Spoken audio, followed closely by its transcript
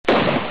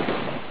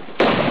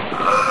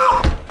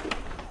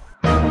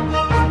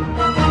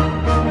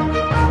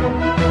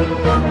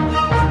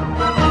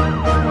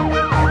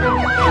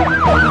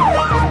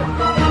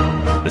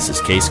This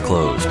is Case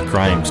Closed,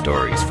 crime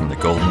stories from the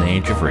golden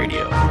age of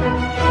radio.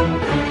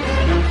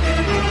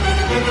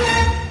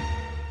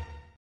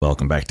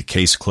 Welcome back to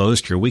Case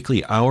Closed, your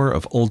weekly hour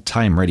of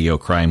old-time radio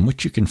crime,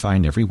 which you can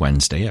find every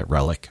Wednesday at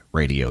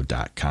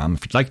relicradio.com.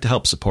 If you'd like to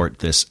help support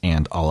this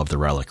and all of the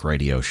Relic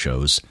Radio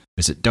shows,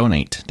 visit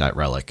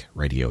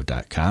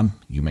donate.relicradio.com.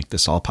 You make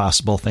this all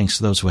possible thanks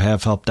to those who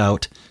have helped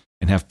out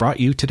and have brought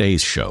you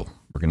today's show.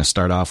 We're going to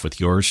start off with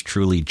yours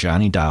truly,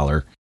 Johnny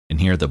Dollar, and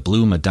hear the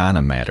Blue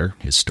Madonna matter,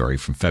 his story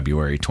from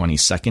February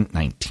 22nd,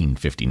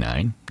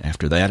 1959.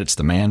 After that, it's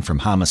the Man from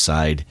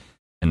Homicide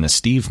and the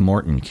Steve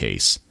Morton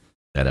case.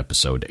 That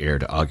episode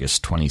aired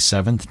August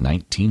 27th,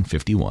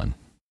 1951.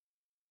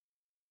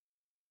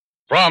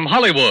 From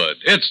Hollywood,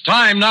 it's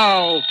time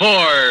now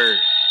for...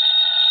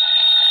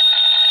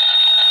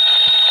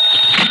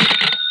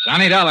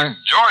 Johnny Dollar.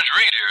 George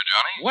Reed here,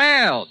 Johnny.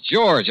 Well,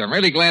 George, I'm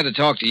really glad to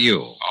talk to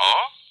you. Oh?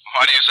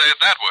 Why do you say it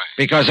that way?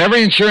 Because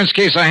every insurance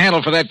case I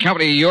handle for that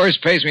company of yours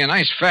pays me a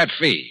nice fat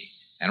fee.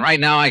 And right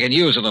now I can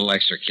use a little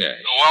extra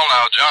cash. Well,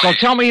 now, Johnny... So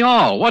tell me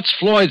all. What's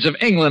Floyd's of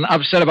England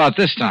upset about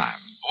this time?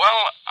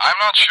 Well, I'm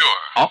not sure.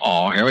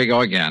 Uh-oh, here we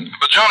go again.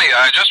 But, Johnny,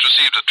 I just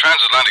received a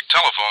transatlantic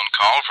telephone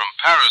call from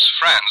Paris,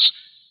 France,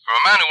 from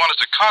a man who wanted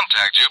to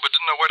contact you but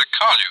didn't know where to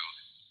call you.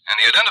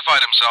 And he identified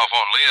himself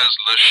only as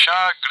Le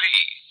Chat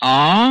Gris.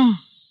 Oh?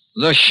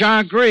 Le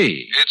Chat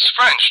Gris? It's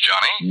French,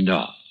 Johnny.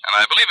 No. And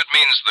I believe it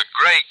means the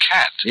gray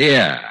cat.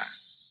 Yeah.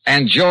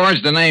 And George,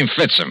 the name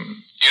fits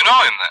him. You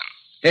know him, then?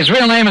 His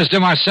real name is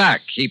de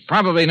Marsac. He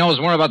probably knows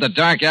more about the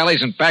dark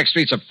alleys and back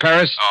streets of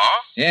Paris.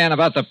 Oh? Yeah, and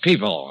about the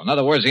people. In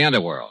other words, the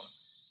underworld.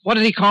 What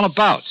did he call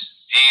about?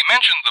 He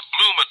mentioned the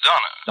Blue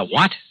Madonna. The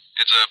what?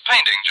 It's a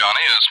painting,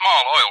 Johnny, a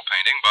small oil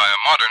painting by a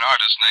modern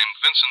artist named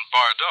Vincent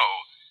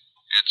Bardot.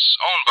 It's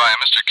owned by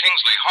Mr.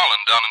 Kingsley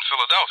Holland down in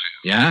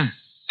Philadelphia. Yeah?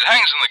 It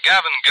hangs in the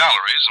Gavin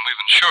Galleries, and we've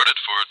insured it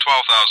for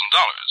 $12,000.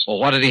 Well,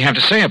 what did he have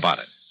to say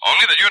about it?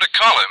 Only that you're to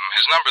call him.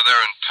 His number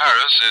there in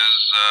Paris is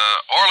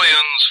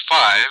Orleans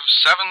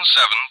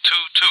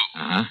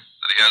 57722. Uh-huh.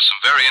 That he has some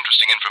very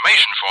interesting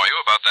information for you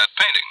about that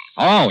painting.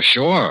 Oh,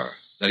 sure.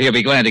 That he'll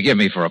be glad to give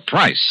me for a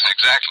price.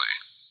 Exactly.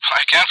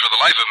 I can't for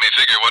the life of me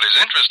figure what his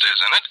interest is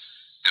in it.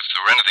 If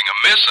there were anything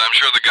amiss, I'm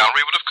sure the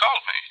gallery would have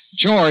called me.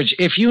 George,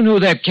 if you knew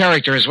that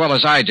character as well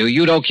as I do,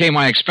 you'd okay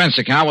my expense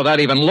account without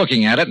even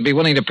looking at it and be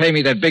willing to pay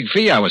me that big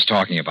fee I was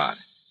talking about.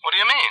 What do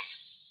you mean?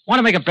 Want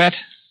to make a bet?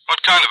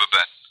 What kind of a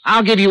bet?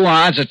 I'll give you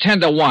odds of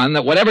 10 to 1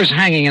 that whatever's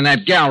hanging in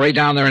that gallery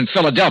down there in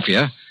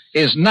Philadelphia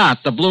is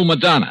not the Blue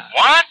Madonna.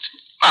 What?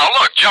 Now,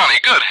 look, Johnny,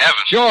 good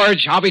heavens.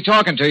 George, I'll be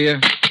talking to you.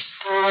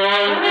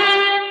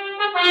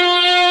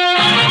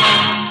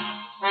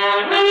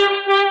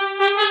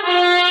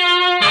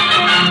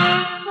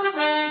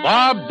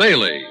 Bob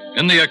Bailey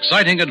in the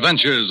exciting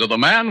adventures of the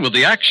man with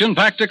the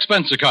action-packed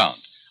expense account.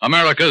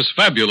 America's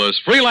fabulous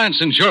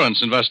freelance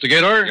insurance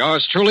investigator.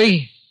 Yours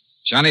truly,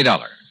 Johnny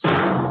Dollar.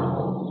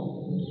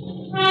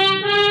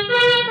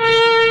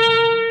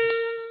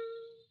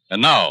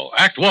 And now,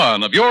 Act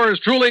One of yours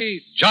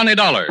truly, Johnny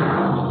Dollar.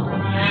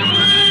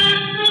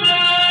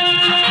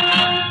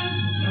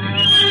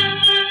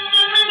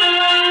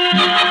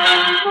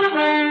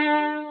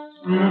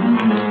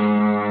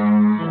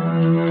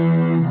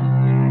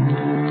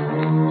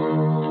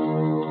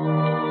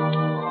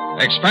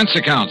 Expense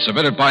account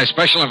submitted by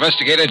Special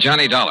Investigator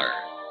Johnny Dollar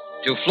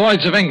to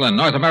Floyd's of England,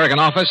 North American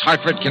Office,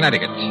 Hartford,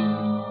 Connecticut.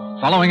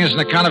 Following is an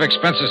account of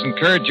expenses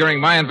incurred during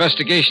my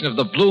investigation of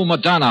the Blue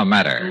Madonna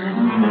matter.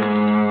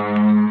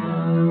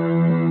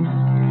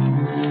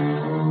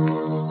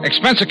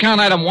 Expense account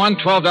item 1,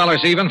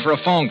 $12 even for a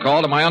phone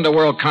call to my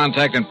underworld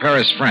contact in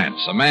Paris,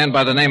 France, a man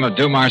by the name of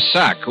de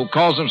Marsac, who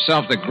calls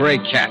himself the Gray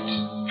Cat.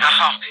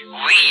 Oh,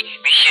 oui,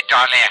 Monsieur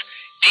Dollar.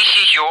 This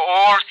is your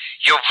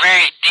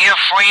very dear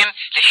friend,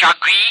 Le Chat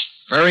Gris?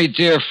 Very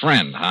dear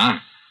friend, huh?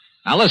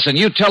 Now listen,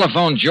 you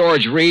telephoned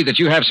George Reed that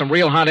you have some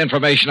real hot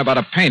information about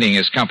a painting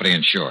his company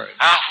insured.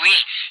 Ah, oui,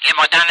 Le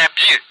Madonna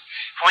Bleu.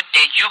 What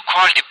did you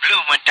call the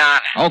Blue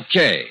Madonna?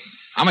 Okay.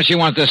 How much you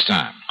want this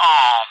time?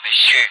 Oh,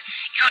 Monsieur,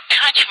 you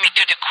touch me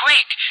to the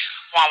quick.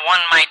 Well,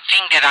 one might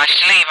think that I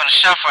slave and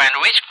suffer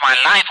and risk my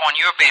life on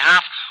your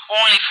behalf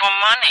only for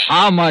money.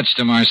 How much,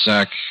 de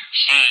Marsac?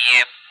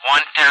 Say,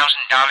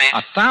 $1,000.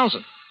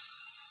 1,000?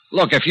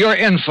 Look, if your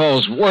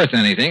info's worth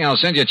anything, I'll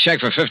send you a check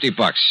for $50.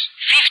 $50?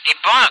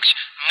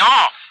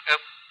 No.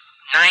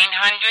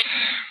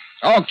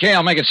 900? Okay,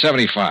 I'll make it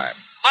 75.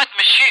 What,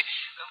 Monsieur?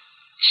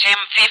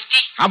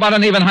 750? How about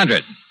an even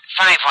 100?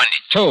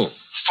 500. 2.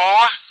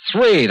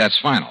 4? 3, that's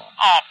final.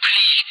 Oh,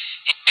 please.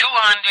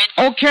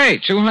 200? Okay,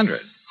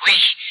 200. Oui.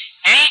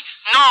 Eh?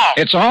 No.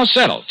 It's all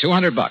settled,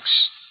 $200.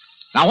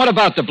 Now, what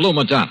about the Blue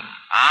Madonna?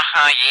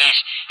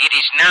 Yes. It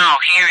is now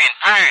here in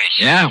Paris.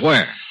 Yeah,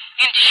 where?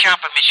 In the shop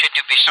of Monsieur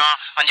Dubuisson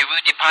on the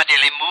Rue des Pas de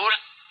l'Amour.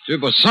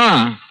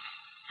 Dubuisson?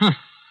 Huh.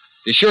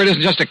 You sure it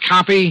isn't just a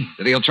copy?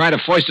 That he'll try to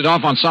foist it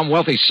off on some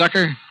wealthy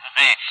sucker?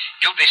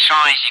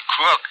 Dubuisson is a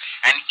crook,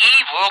 an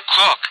evil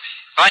crook.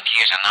 But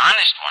he is an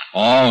honest one.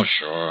 Oh,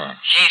 sure.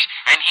 Yes,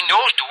 and he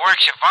knows the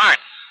works of art.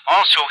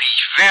 Also,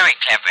 he's very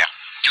clever.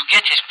 To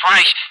get his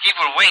price, he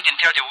will wait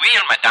until the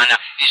real Madonna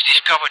is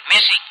discovered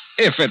missing.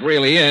 If it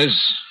really is,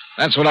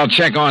 that's what I'll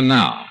check on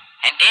now.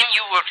 And then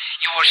you will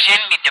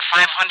send me the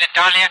 $500,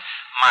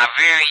 my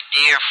very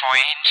dear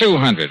friend.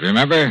 200,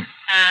 remember?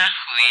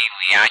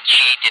 I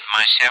cheated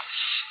myself.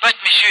 But,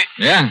 monsieur...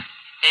 Yeah?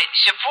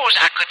 Suppose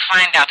I could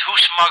find out who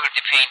smuggled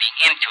the painting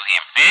into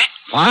him, eh?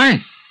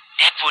 Fine.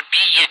 That would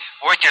be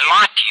worth a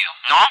lot to you,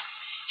 no?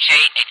 Say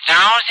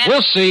 1,000?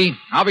 We'll see.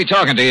 I'll be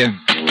talking to you.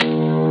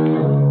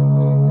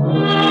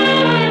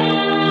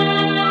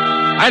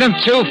 Item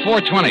 2,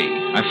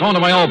 420. I phoned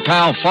to my old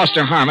pal,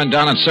 Foster Harmon,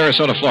 down in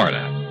Sarasota,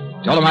 Florida.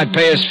 Told him I'd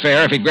pay his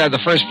fare if he'd grab the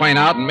first plane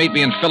out and meet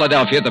me in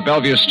Philadelphia at the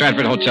Bellevue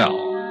Stratford Hotel.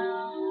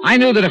 I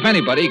knew that if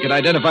anybody could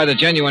identify the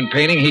genuine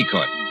painting, he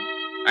could.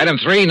 Item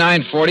 3,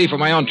 $9.40 for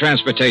my own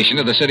transportation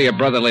to the city of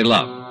brotherly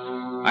love.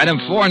 Item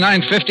 4,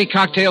 $9.50,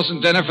 cocktails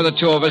and dinner for the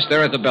two of us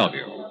there at the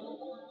Bellevue.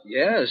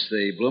 Yes,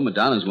 the Blue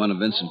Madonna is one of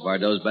Vincent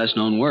Bardot's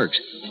best-known works.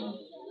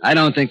 I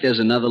don't think there's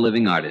another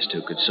living artist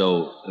who could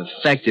so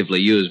effectively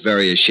use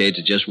various shades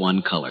of just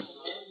one color.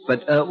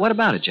 But what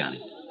about it,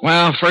 Johnny?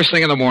 Well, first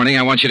thing in the morning,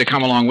 I want you to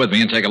come along with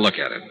me and take a look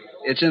at it.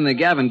 It's in the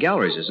Gavin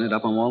Galleries, isn't it,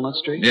 up on Walnut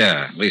Street?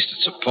 Yeah, at least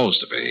it's supposed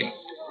to be.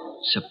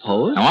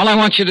 Suppose? Now, all I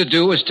want you to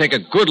do is take a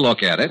good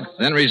look at it,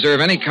 then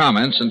reserve any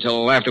comments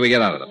until after we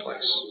get out of the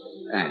place.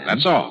 And?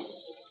 That's all.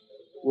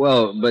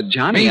 Well, but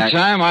Johnny...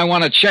 Meantime, I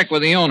want to check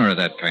with the owner of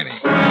that painting.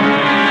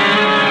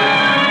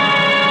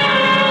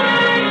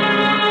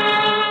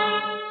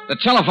 The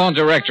telephone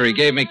directory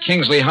gave me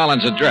Kingsley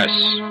Holland's address.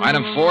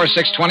 Item 4,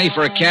 620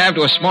 for a cab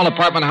to a small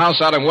apartment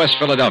house out in West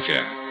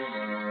Philadelphia.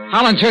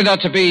 Holland turned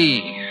out to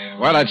be,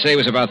 well, I'd say he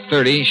was about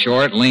 30,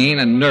 short, lean,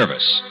 and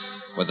nervous,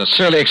 with the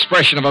surly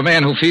expression of a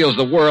man who feels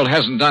the world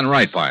hasn't done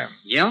right by him.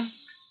 Yeah?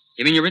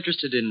 You mean you're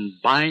interested in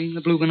buying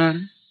the Blue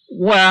Banana?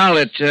 Well,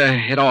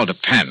 it all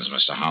depends,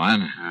 Mr.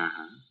 Holland.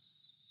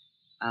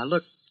 Uh-huh.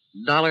 Look,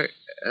 Dollar,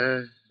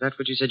 that's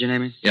what you said your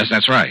name is? Yes,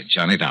 that's right,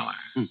 Johnny Dollar.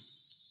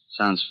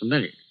 Sounds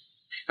familiar.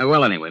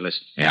 Well, anyway,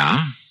 listen.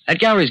 Yeah? That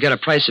gallery's got a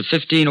price of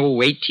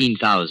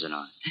 $18,000 on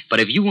it. But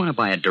if you want to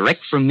buy it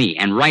direct from me,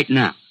 and right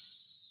now,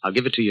 I'll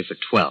give it to you for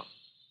 $12,000.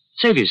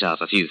 Save yourself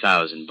a few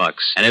 $1,000,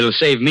 and it'll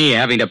save me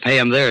having to pay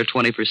them their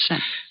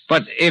 20%.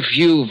 But if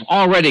you've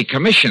already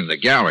commissioned the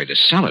gallery to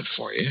sell it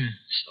for you...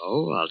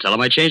 So I'll tell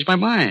them I changed my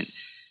mind,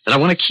 that I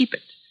want to keep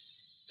it.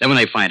 Then when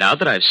they find out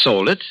that I've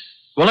sold it,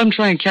 well, them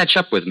try and catch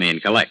up with me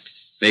and collect.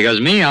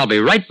 Because me, I'll be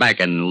right back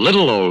in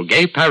little old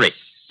gay Paris.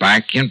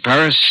 Back in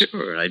Paris?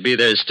 Sure, I'd be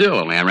there still,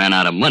 only I ran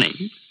out of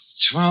money.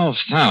 $12,000,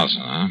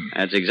 huh?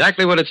 That's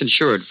exactly what it's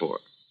insured for.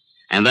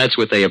 And that's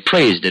what they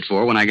appraised it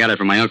for when I got it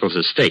from my uncle's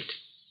estate.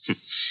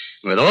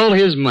 With all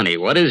his money,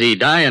 what does he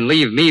die and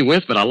leave me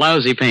with but a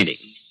lousy painting?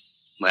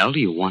 Well, do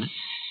you want it?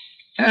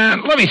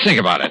 Let me think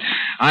about it.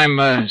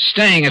 I'm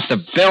staying at the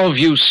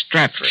Bellevue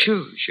Stratford.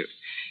 Sure.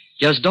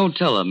 Just don't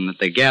tell them at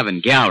the Gavin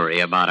Gallery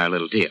about our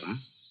little deal, huh?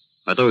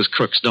 What those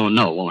crooks don't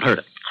know won't hurt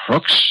it.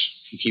 Crooks?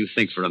 You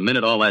think for a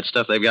minute all that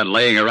stuff they've got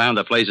laying around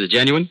the place is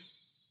genuine?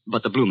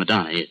 But the Blue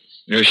Madonna is.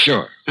 You're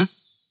sure? Huh?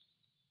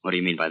 What do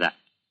you mean by that?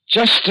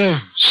 Just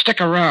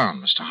stick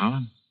around, Mr.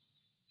 Holland.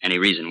 Any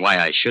reason why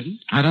I shouldn't?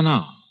 I don't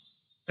know.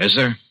 Is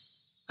there?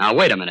 Now,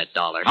 wait a minute,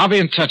 Dollar. I'll be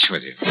in touch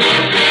with you.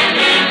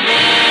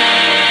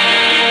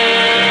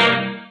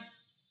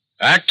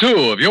 Act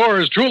 2 of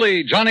yours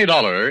truly, Johnny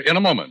Dollar, in a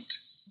moment.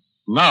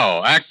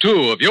 Now, Act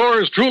 2 of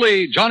yours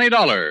truly, Johnny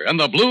Dollar, and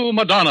the Blue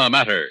Madonna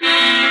matter.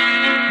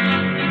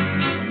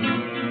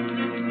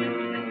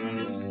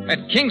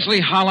 Had Kingsley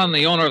Holland,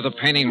 the owner of the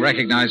painting,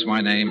 recognized my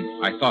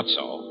name? I thought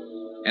so.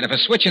 And if a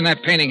switch in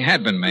that painting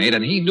had been made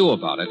and he knew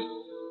about it,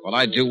 well,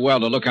 I'd do well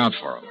to look out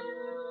for him.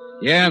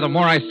 Yeah, the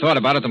more I thought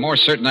about it, the more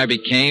certain I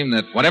became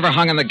that whatever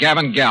hung in the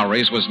Gavin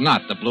Galleries was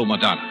not the Blue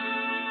Madonna.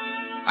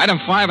 Item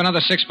 5,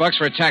 another $6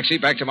 for a taxi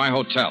back to my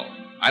hotel.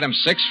 Item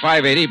 6,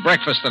 $5.80,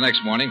 breakfast the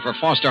next morning for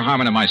Foster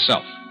Harmon and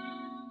myself.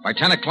 By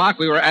 10 o'clock,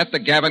 we were at the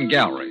Gavin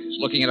Galleries,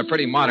 looking at a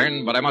pretty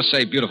modern, but I must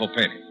say beautiful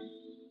painting.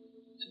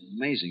 It's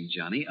amazing,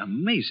 Johnny,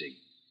 amazing.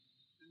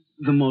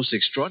 The most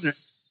extraordinary...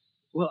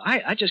 Well,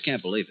 I just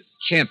can't believe it.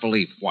 Can't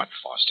believe what,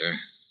 Foster?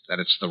 That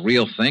it's the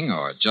real thing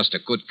or just a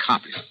good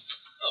copy?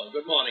 Oh,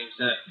 good morning,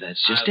 sir.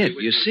 That's just it.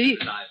 You see...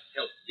 I've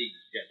helped these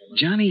gentlemen.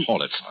 Johnny...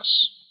 Hold it,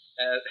 Foss.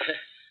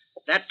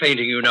 That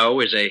painting, you know,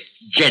 is a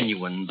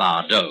genuine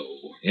Bardot.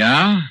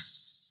 Yeah?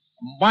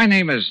 My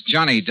name is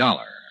Johnny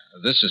Dollar.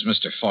 This is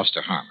Mr.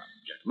 Foster Harmon.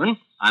 Gentlemen,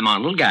 I'm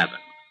Arnold Gavin.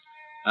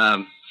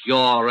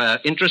 You're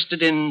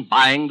interested in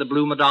buying the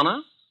Blue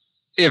Madonna?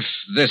 If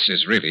this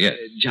is really it.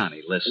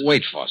 Johnny, listen.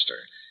 Wait, Foster.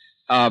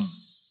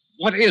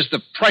 What is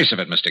the price of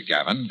it, Mr.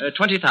 Gavin?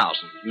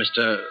 20,000.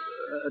 Mr.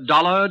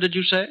 Dollar, did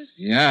you say?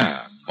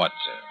 Yeah, but,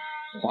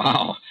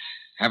 wow.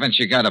 Haven't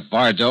you got a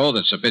Bardot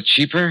that's a bit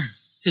cheaper?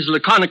 His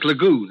Laconic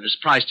Lagoon is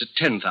priced at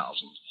 10,000.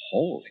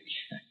 Holy.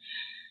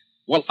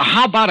 Well,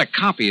 how about a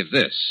copy of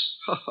this?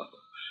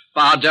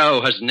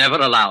 Bardot has never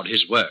allowed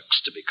his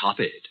works to be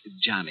copied.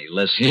 Johnny,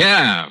 listen.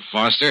 Yeah,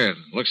 Foster. It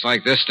looks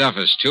like this stuff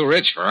is too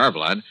rich for our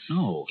blood.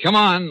 No. Come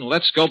on,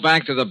 let's go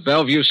back to the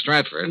Bellevue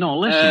Stratford. No,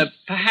 listen.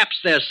 Perhaps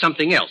there's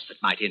something else that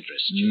might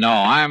interest you. No,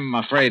 I'm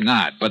afraid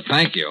not, but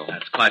thank you.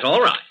 That's quite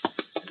all right.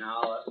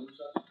 Now,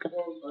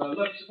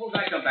 suppose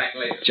I come back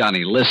later.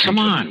 Johnny, listen. Come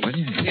on, will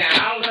you? Yeah,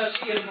 I'll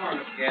see you tomorrow,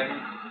 Mr.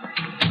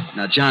 Gavin.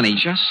 Now, Johnny.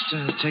 Just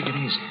take it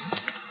easy.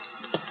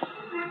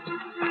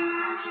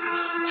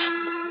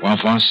 Well,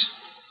 Foss?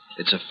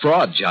 It's a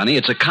fraud, Johnny.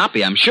 It's a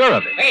copy. I'm sure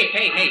of it.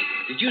 Hey.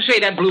 Did you say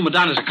that Blue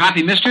Madonna's a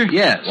copy, mister?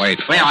 Yes. Wait,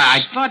 Well,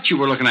 I thought you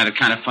were looking at it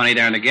kind of funny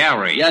there in the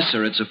gallery. Yes,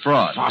 sir. It's a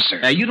fraud.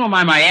 Foster. You don't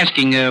mind my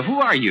asking, who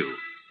are you?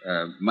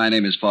 My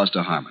name is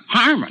Foster Harmon.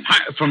 Harmon?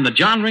 From the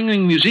John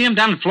Ringling Museum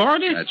down in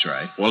Florida? That's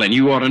right. Well, then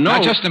you ought to know.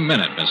 Now, just a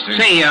minute, mister.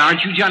 Say,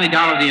 aren't you Johnny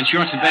Dollar, the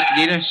insurance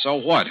investigator? So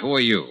what? Who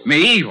are you?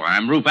 Me? Well,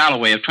 I'm Rube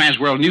Alloway of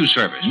Transworld News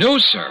Service.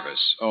 News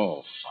service?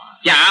 Oh, fine.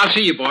 Yeah, I'll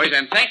see you, boys,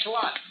 and thanks a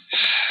lot.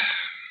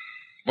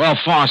 Well,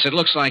 Foss, it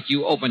looks like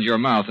you opened your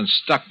mouth and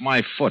stuck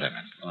my foot in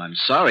it. Well, I'm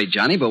sorry,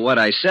 Johnny, but what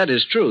I said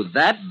is true.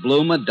 That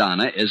Blue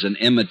Madonna is an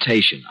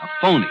imitation, a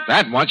phony.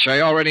 That much I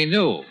already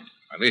knew.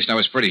 At least I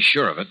was pretty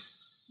sure of it.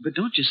 But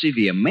don't you see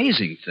the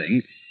amazing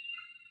thing?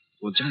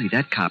 Well, Johnny,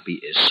 that copy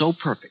is so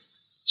perfect,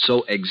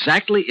 so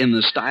exactly in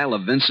the style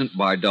of Vincent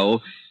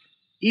Bardot,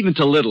 even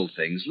to little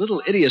things,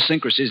 little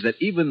idiosyncrasies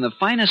that even the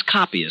finest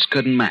copyist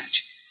couldn't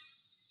match.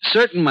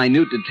 Certain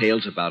minute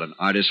details about an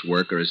artist's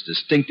work are as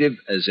distinctive,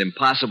 as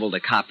impossible to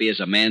copy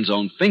as a man's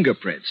own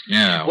fingerprints.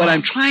 Yeah, What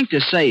I'm trying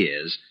to say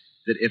is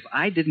that if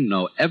I didn't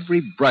know every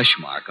brush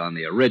mark on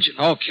the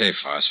original... Okay,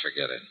 Foss,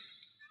 forget it.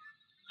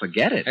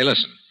 Forget it. Hey,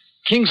 listen.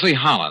 Kingsley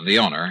Holland, the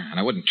owner, and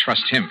I wouldn't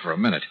trust him for a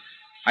minute.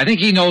 I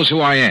think he knows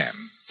who I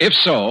am. If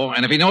so,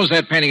 and if he knows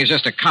that painting is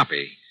just a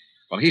copy,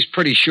 well, he's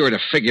pretty sure to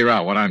figure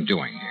out what I'm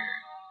doing here.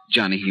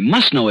 Johnny, he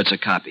must know it's a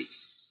copy.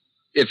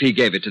 If he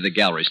gave it to the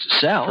galleries to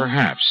sell.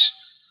 Perhaps.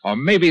 Or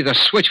maybe the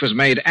switch was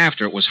made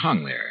after it was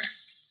hung there.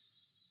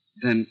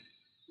 Then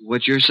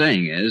what you're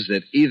saying is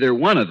that either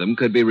one of them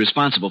could be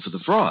responsible for the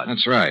fraud.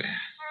 That's right.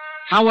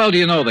 How well do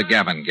you know the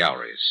Gavin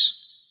galleries?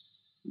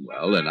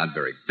 Well, they're not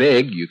very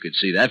big. You could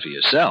see that for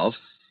yourself.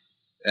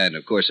 And,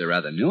 of course, they're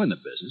rather new in the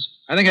business.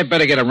 I think I'd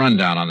better get a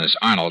rundown on this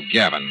Arnold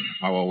Gavin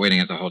while we're waiting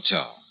at the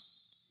hotel.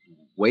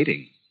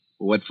 Waiting?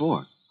 What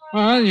for?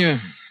 Well, you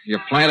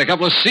plant a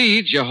couple of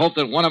seeds. You hope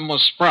that one of them will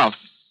sprout.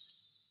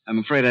 I'm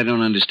afraid I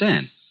don't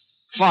understand.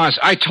 Foss,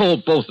 I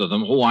told both of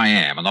them who I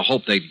am in the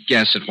hope they'd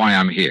guess at why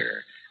I'm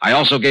here. I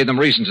also gave them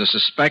reason to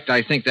suspect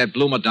I think that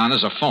Blue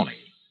Madonna's a phony.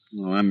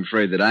 Well, I'm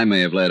afraid that I may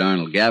have led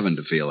Arnold Gavin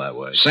to feel that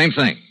way. Same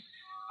thing.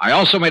 I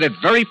also made it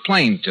very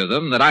plain to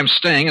them that I'm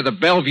staying at the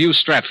Bellevue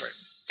Stratford.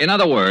 In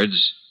other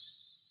words...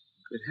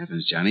 Good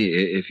heavens, Johnny,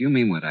 if you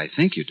mean what I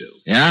think you do.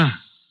 Yeah?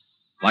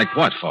 Like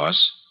what,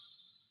 Foss?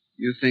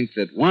 You think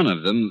that one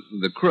of them,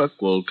 the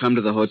crook, will come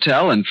to the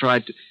hotel and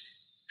try...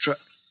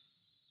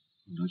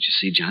 Don't you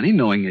see, Johnny,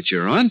 knowing that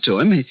you're on to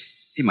him,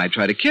 he might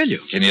try to kill you.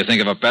 Can you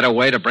think of a better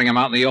way to bring him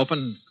out in the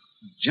open?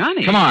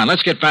 Johnny. Come on,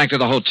 let's get back to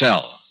the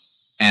hotel.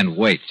 And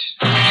wait.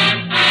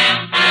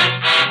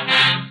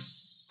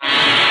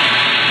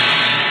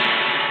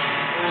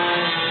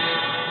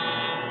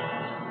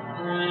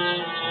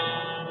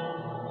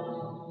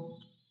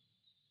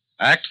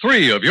 Act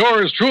 3 of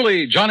yours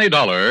truly, Johnny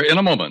Dollar, in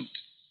a moment.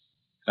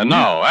 And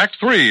now, Act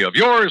 3 of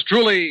yours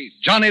truly,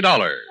 Johnny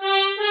Dollar.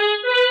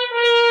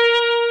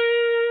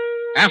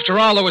 After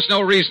all, there was no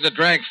reason to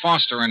drag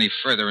Foster any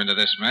further into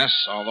this mess,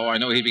 although I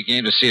knew he'd be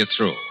game to see it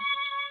through.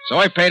 So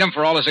I paid him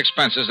for all his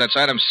expenses. That's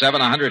item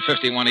 7,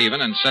 151 even,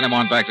 and sent him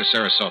on back to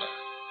Sarasota.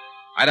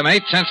 Item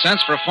 8, 10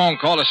 cents for a phone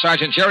call to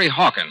Sergeant Jerry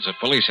Hawkins at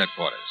police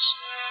headquarters.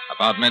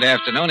 About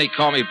mid-afternoon, he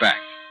called me back.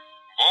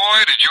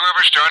 Boy, did you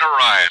ever start a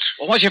riot.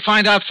 Well, what'd you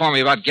find out for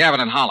me about Gavin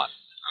and Holland?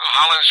 Well,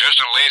 Holland's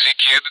just a lazy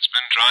kid that's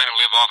been trying to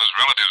live off his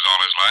relatives all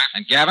his life.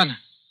 And Gavin?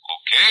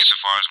 Okay, so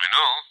far as we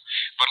know.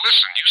 But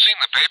listen, you seen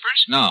the papers?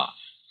 No.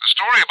 The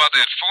story about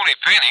that phony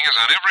painting is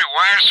on every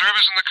wire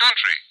service in the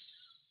country.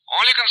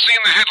 All you can see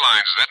in the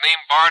headlines is that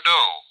name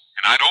Bardot,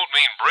 and I don't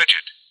mean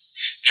Bridget.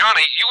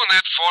 Johnny, you and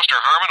that Foster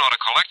Harmon ought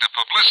to collect a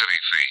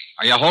publicity fee.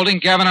 Are you holding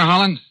Gavin or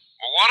Holland?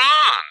 Well, what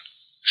on?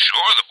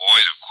 Sure, the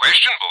boys have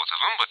questioned both of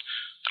them, but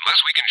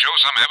unless we can show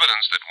some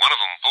evidence that one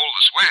of them pulled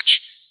the switch.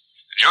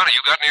 Johnny,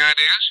 you got any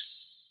ideas?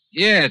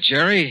 Yeah,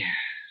 Jerry.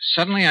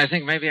 Suddenly I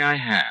think maybe I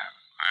have.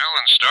 Well,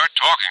 then start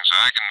talking so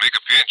I can make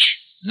a pitch.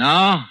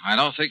 No, I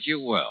don't think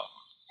you will.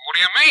 What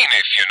do you mean,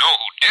 if you know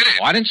who did it?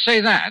 Oh, I didn't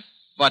say that.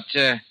 But,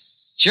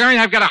 Jerry,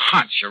 I've got a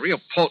hunch, a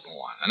real potent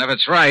one. And if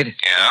it's right...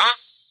 Yeah?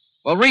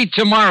 Well, read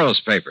tomorrow's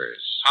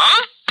papers.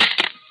 Huh?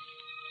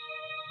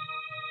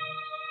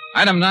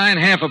 Item 9,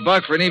 half a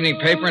buck for an evening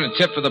paper and a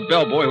tip for the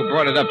bellboy who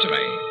brought it up to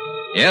me.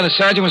 Yeah, the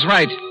sergeant was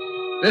right.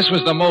 This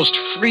was the most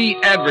free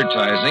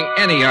advertising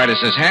any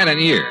artist has had in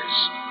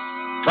years.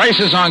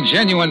 Prices on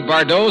genuine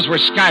Bardots were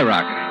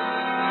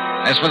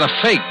skyrocketing. As for the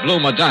fake Blue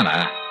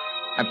Madonna,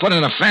 I put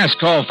in a fast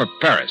call for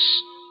Paris.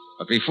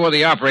 But before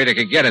the operator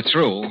could get it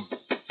through...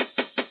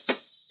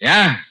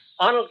 Yeah?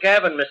 Arnold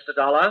Gavin, Mr.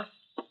 Dollar.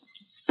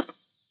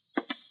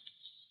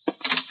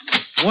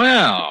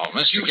 Well,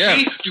 Mr.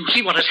 Gavin. Do you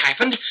see what has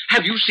happened?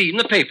 Have you seen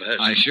the papers?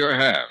 I sure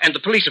have. And the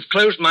police have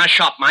closed my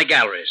shop, my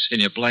galleries. Can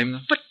you blame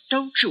them? But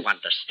don't you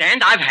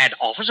understand? I've had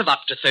offers of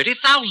up to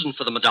 $30,000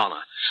 for the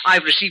Madonna.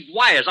 I've received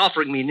wires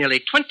offering me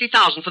nearly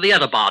 $20,000 for the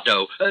other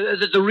Bardot,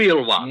 the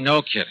real one.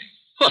 No kidding.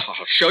 Well,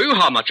 I'll show you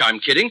how much I'm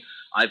kidding.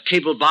 I've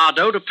cabled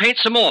Bardot to paint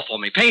some more for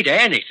me. Paint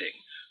anything.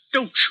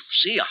 Don't you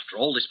see? After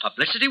all this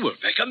publicity, we'll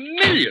make $1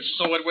 million.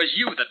 So it was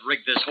you that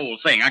rigged this whole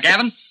thing, huh,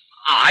 Gavin?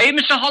 I,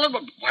 Mr. Holland?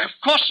 Why, of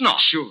course not.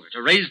 Sure,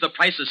 to raise the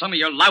price of some of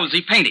your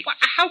lousy painting. Why,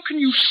 how can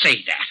you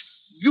say that?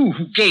 You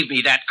who gave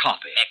me that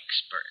copy.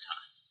 Expert, huh?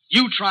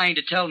 You trying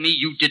to tell me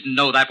you didn't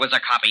know that was a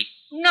copy?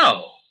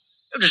 No.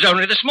 It was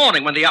only this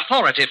morning when the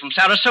authority from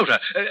Sarasota,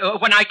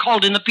 when I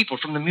called in the people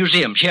from the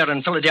museums here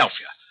in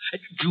Philadelphia.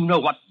 Do you know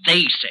what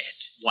they said?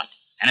 What?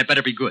 And it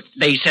better be good.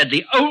 They said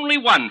the only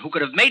one who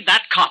could have made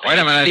that copy. Wait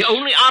a minute. The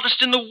only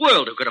artist in the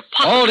world who could have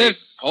possibly... Hold it.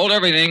 Hold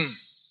everything.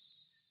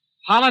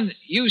 Holland,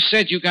 you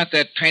said you got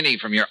that painting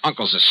from your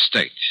uncle's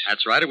estate.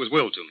 That's right, it was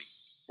willed to me.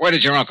 Where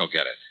did your uncle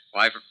get it?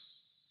 Why,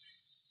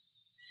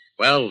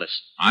 Well,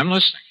 listen. I'm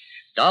listening.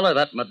 Dollar,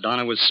 that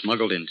Madonna was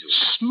smuggled into it.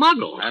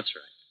 Smuggled? That's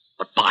right.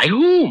 But by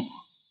whom?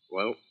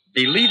 Well,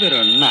 believe it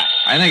or not.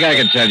 I think I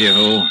can tell you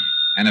who.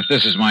 And if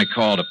this is my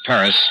call to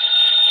Paris,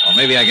 well,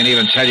 maybe I can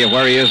even tell you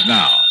where he is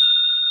now.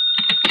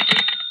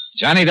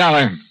 Johnny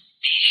Dollar.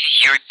 This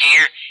is your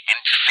dear and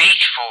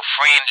faithful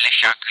friend, Le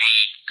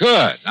Chagris.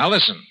 Good. Now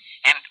listen.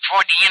 And for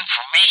the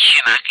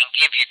information I can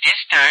give you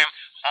this time,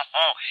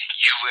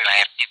 you will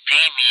have to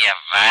pay me a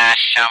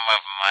vast sum of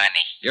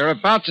money. You're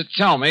about to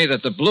tell me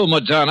that the Blue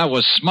Madonna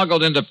was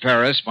smuggled into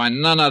Paris by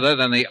none other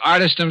than the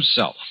artist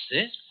himself.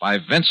 Yes? By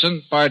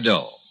Vincent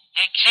Bardot.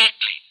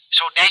 Exactly.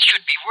 So that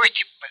should be worth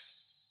it, but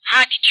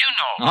how did you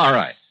know? All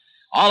right.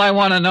 All I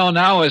want to know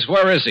now is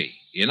where is he?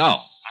 You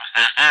know.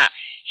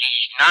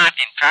 He's not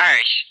in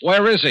Paris.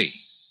 Where is he?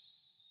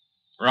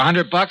 For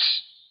 $100?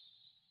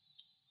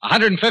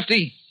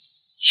 150?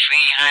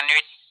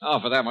 300. Oh,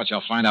 for that much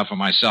I'll find out for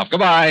myself.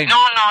 Goodbye. No.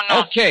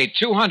 Okay,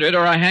 200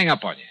 or I hang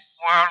up on you.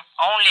 Well,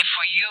 only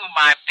for you,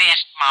 my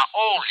best, my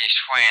oldest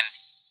friend.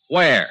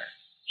 Where?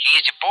 He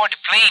is aboard a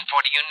plane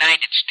for the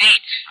United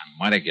States. I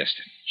might have guessed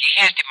it. He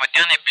has the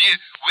Madonna Bleu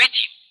with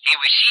him. He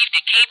received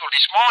the cable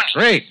this morning.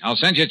 Great. I'll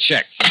send you a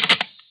check.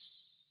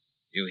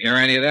 You hear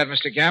any of that,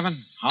 Mr.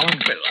 Gavin?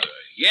 Holland? Well,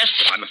 yes,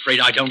 but I'm afraid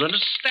I don't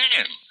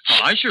understand. Oh,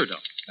 I sure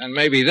don't. Then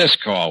maybe this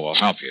call will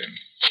help you.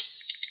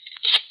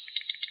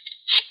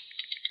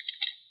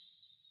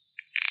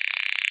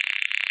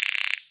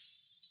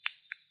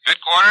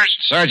 Headquarters?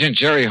 Sergeant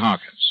Jerry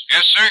Hawkins.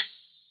 Yes, sir?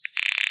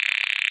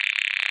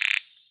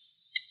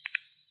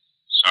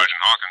 Sergeant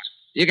Hawkins.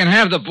 You can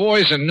have the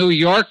boys in New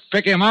York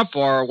pick him up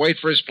or wait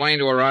for his plane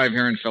to arrive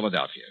here in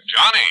Philadelphia.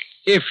 Johnny.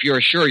 If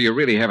you're sure you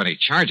really have any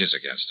charges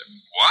against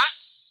him. What?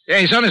 Yeah,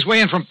 he's on his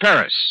way in from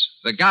Paris.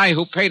 The guy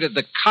who painted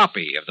the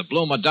copy of the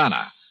Blue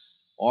Madonna.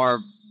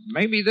 Or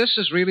maybe this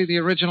is really the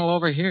original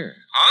over here.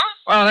 Huh?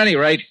 Well, at any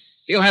rate,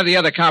 he'll have the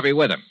other copy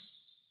with him.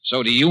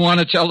 So do you want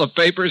to tell the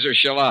papers or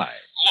shall I?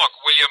 Look,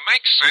 will you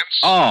make sense?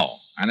 Oh,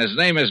 and his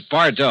name is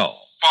Bardot.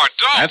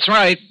 Bardot? That's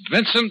right,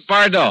 Vincent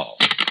Bardot.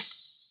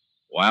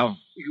 Well?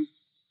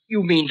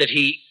 You mean that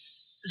he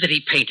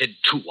painted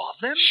two of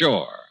them?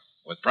 Sure,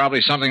 with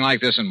probably something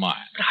like this in mind.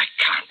 I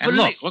can't And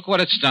believe... look what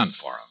it's done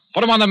for him.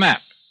 Put him on the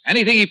map.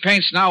 Anything he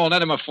paints now will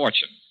net him a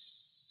fortune.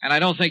 And I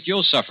don't think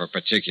you'll suffer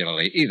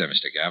particularly either,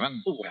 Mr.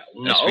 Gavin. Well,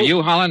 no. As for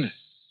you, Holland,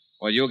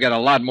 well, you'll get a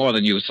lot more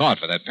than you thought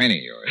for that painting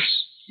of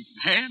yours.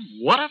 Man,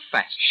 what a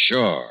fast.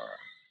 Sure.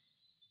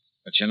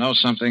 But you know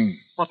something?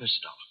 What,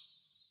 Mr.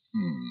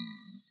 Dollar?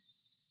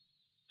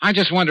 I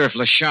just wonder if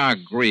Le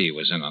Chagris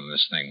was in on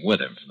this thing with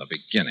him from the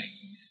beginning.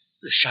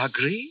 Le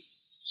Chagris?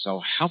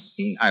 So help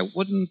me, I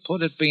wouldn't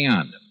put it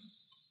beyond him.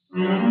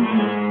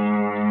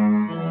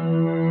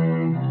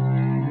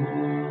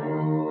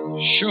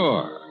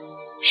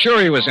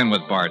 Sure he was in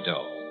with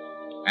Bardot.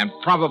 And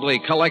probably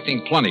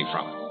collecting plenty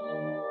from him.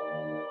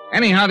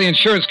 Anyhow, the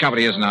insurance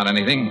company isn't on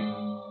anything.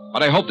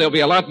 But I hope they'll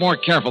be a lot more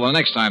careful the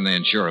next time they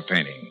insure a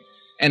painting.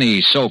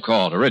 Any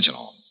so-called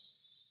original.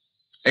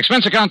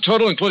 Expense account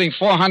total, including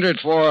 $400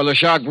 for Le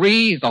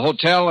Chagris, the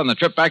hotel, and the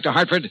trip back to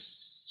Hartford,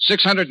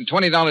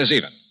 $620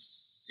 even.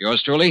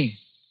 Yours truly,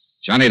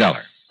 Johnny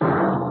Dollar.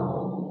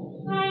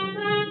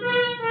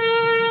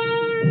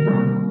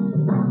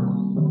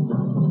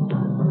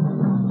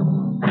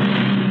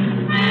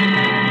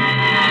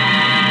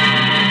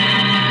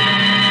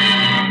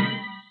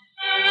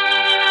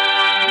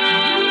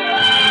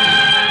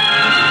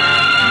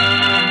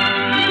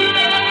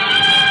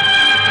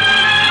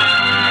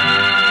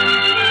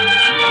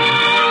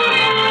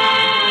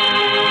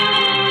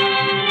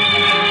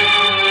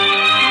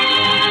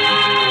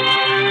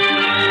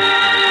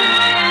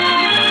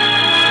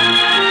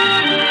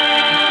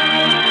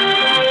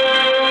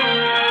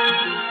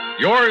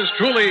 Yours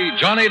truly,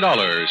 Johnny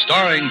Dollar,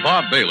 starring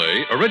Bob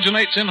Bailey,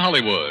 originates in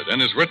Hollywood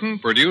and is written,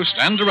 produced,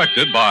 and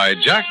directed by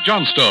Jack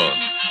Johnstone.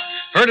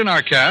 Heard in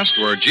our cast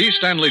were G.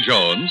 Stanley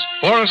Jones,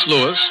 Forrest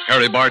Lewis,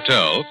 Harry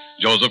Bartell,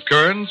 Joseph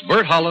Kearns,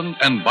 Bert Holland,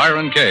 and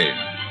Byron Kane.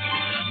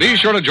 Be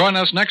sure to join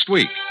us next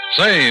week,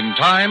 same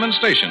time and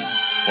station,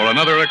 for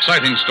another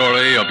exciting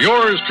story of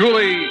yours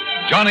truly,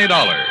 Johnny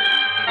Dollar.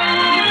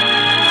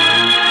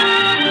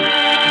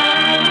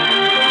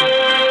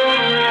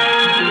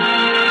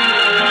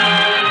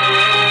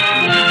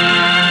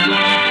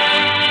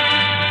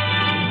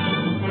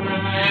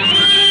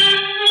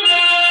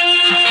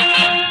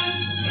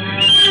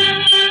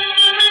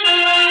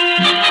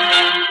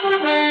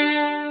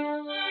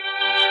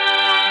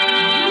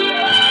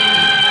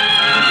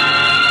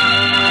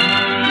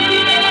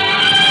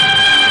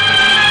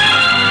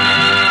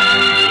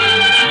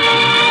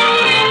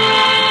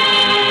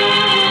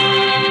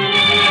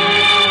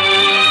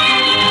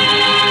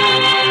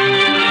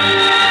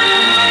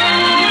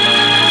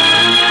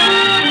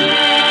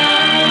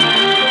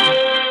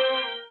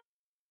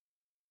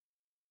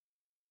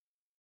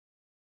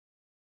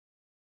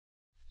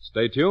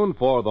 Stay tuned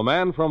for The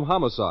Man from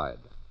Homicide.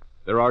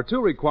 There are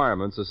two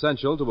requirements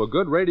essential to a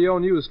good radio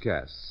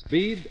newscast: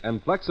 speed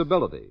and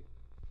flexibility.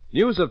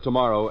 News of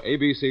Tomorrow,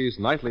 ABC's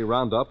nightly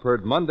roundup,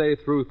 heard Monday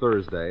through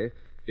Thursday,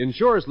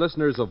 ensures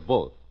listeners of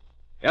both.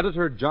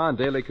 Editor John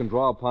Daly can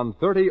draw upon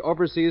 30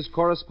 overseas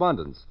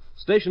correspondents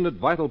stationed at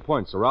vital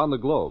points around the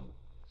globe,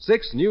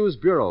 6 news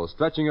bureaus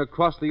stretching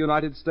across the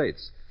United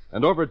States,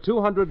 and over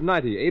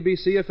 290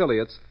 ABC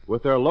affiliates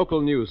with their local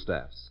news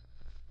staffs.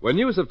 When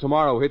News of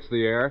Tomorrow hits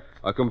the air,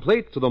 a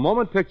complete,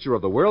 to-the-moment picture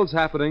of the world's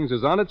happenings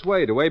is on its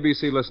way to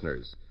ABC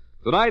listeners.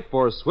 Tonight,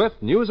 for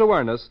swift news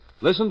awareness,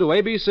 listen to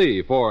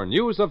ABC for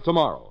News of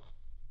Tomorrow.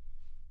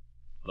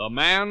 The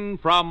Man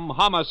from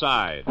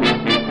Homicide.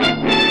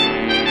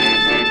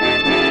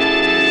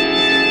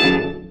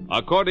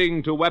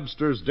 According to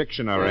Webster's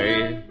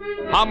dictionary,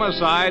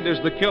 homicide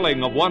is the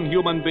killing of one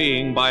human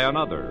being by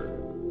another.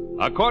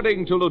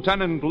 According to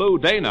Lieutenant Lou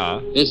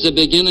Dana, it's the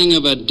beginning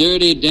of a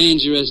dirty,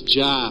 dangerous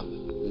job.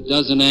 It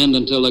doesn't end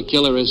until the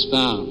killer is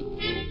found.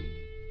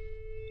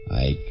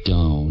 I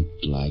don't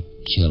like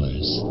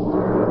killers.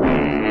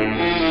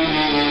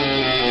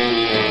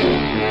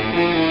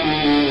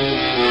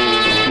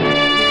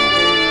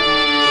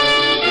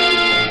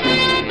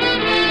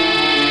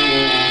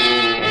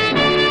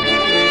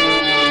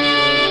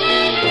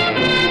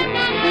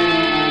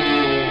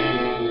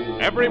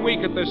 every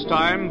week at this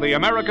time, the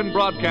American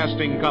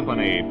Broadcasting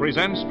Company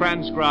presents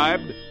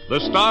transcribed the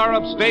star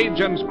of stage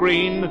and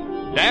screen,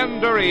 Dan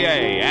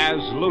Duryea, as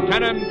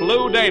Lieutenant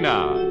Lou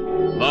Dana,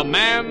 the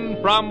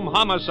man from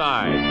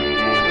Homicide.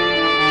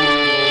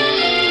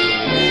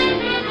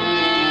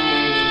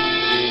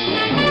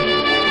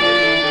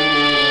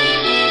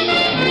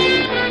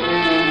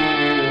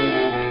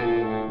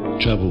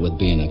 Trouble with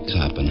being a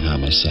cop in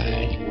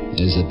homicide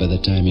is that by the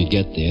time you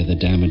get there, the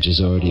damage has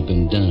already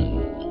been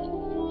done.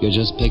 You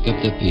just pick up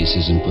the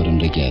pieces and put them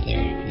together,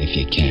 if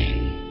you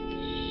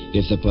can.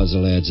 If the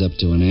puzzle adds up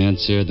to an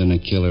answer, then a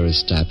killer is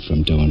stopped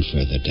from doing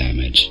further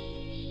damage.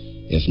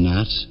 If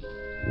not,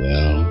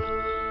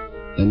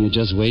 well, then you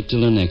just wait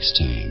till the next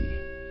time.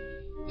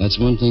 That's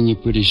one thing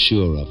you're pretty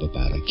sure of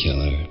about a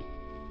killer.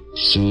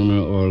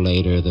 Sooner or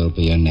later, there'll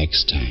be a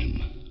next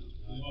time.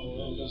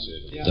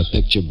 The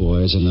picture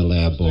boys and the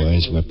lab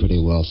boys were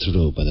pretty well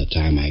through by the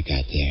time I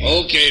got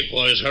there. Okay,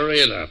 boys, hurry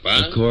it up,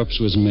 huh? The corpse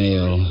was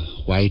male,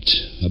 white,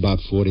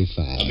 about 45.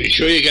 I'll be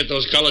sure you get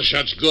those color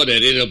shots good,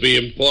 Eddie. It'll be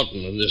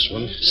important in this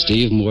one.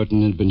 Steve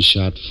Morton had been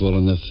shot full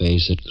in the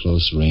face at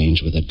close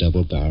range with a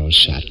double-barrel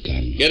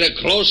shotgun. Get a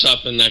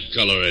close-up in that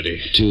color, Eddie.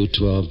 2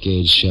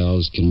 12-gauge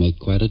shells can make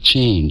quite a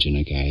change in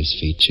a guy's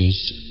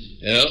features.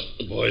 Well,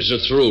 the boys are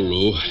through,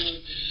 Lou.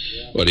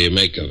 What do you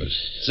make of it?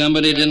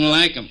 Somebody didn't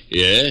like him.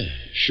 Yeah,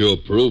 sure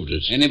proved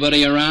it.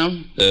 Anybody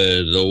around?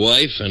 The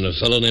wife and a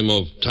fellow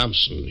named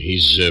Thompson.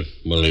 He's, he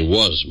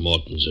was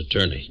Morton's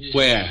attorney.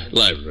 Where?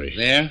 Library.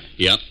 There?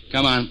 Yep.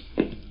 Come on.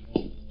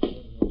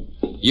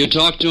 You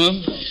talked to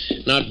him?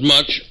 Not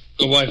much.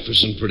 The wife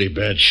was in pretty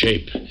bad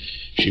shape.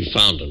 She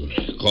found him,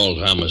 called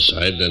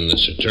homicide, then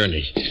this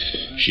attorney.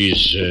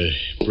 She's,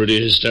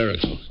 pretty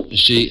hysterical.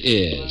 She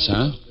is,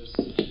 huh?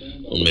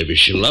 Well, maybe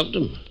she loved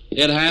him.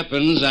 It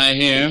happens, I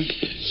hear.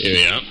 Here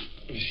we are.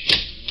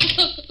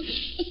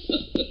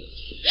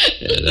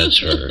 Yeah, that's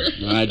her.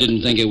 I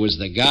didn't think it was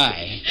the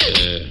guy.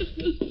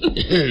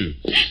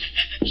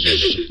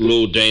 This is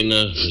Lou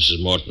Dana,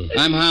 Mrs. Morton.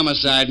 I'm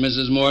homicide,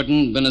 Mrs.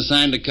 Morton. Been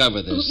assigned to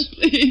cover this. Oh,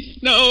 please,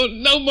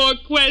 no more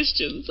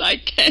questions. I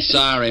can't.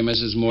 Sorry,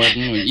 Mrs.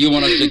 Morton. You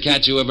want us to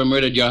catch whoever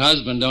murdered your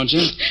husband, don't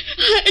you?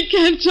 I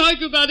can't talk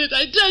about it.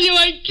 I tell you,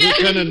 I can't.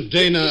 Lieutenant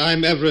Dana,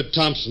 I'm Everett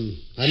Thompson.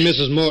 I'm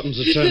Mrs. Morton's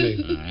attorney.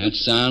 That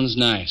sounds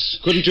nice.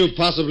 Couldn't you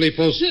possibly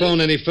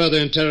postpone any further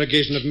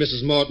interrogation of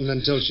Mrs. Morton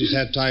until she's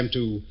had time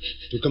to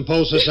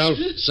compose herself?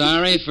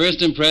 Sorry,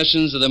 first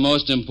impressions are the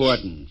most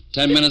important.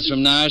 10 minutes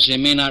from now, she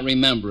may not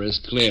remember as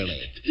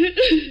clearly.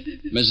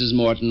 Mrs.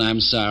 Morton,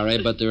 I'm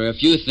sorry, but there are a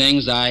few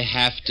things I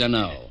have to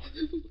know.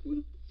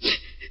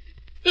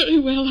 Very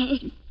well,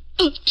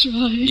 I'll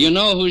try. Do you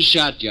know who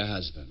shot your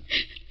husband?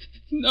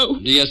 No.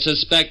 Do you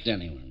suspect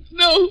anyone?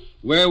 No.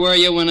 Where were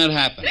you when it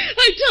happened?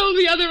 I told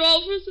the other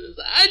officers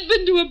I'd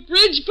been to a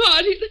bridge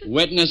party.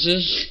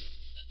 Witnesses?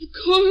 Of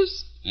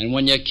course. And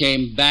when you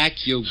came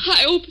back, you...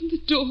 I opened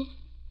the door,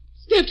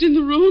 stepped in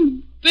the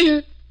room,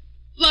 there,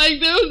 lying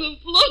there on the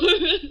floor.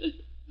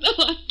 No,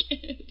 I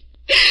can't.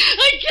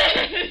 I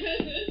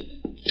can't.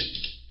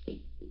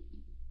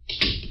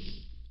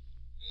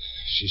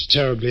 She's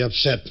terribly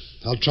upset.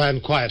 I'll try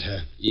and quiet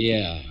her.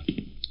 Yeah,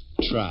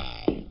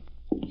 try.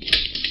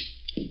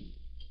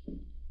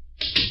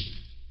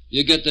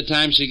 You get the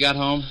time she got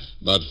home?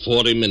 About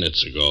 40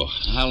 minutes ago.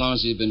 How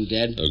long's he been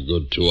dead? A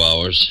good 2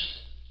 hours.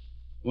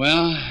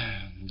 Well,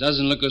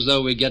 doesn't look as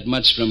though we get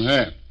much from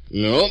her.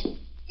 No.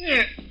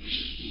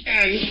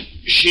 And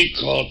she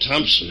called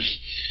Thompson.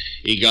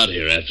 He got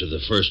here after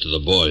the first of the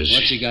boys.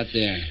 What's he got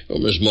there? Oh,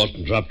 Miss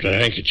Morton dropped her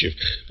handkerchief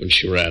when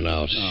she ran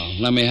out. Oh,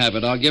 let me have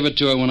it. I'll give it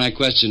to her when I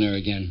question her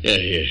again. Yeah,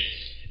 here.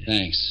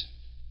 Thanks.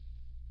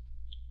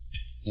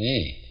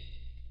 Hey.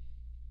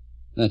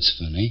 That's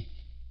funny.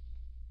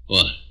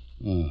 What?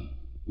 Oh,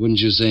 wouldn't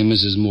you say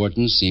Mrs.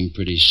 Morton seemed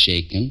pretty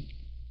shaken?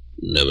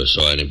 Never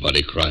saw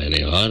anybody cry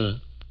any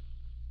harder.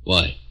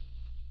 Why?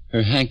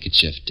 Her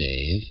handkerchief,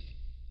 Dave.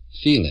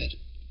 Feel it.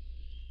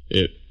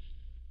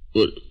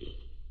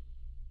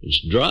 It's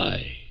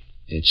dry.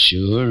 It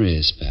sure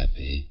is,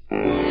 Pappy.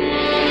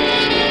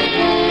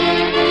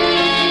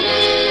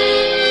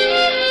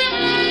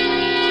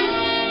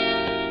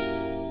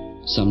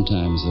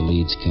 Sometimes the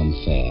leads come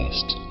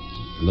fast.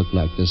 It looked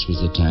like this was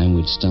the time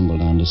we'd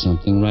stumbled onto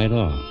something right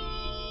off.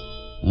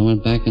 I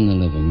went back in the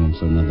living room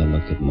for another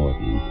look at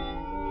Morton.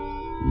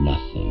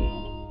 Nothing.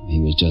 He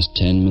was just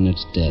 10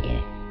 minutes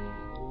deader.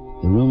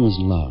 The room was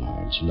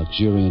large,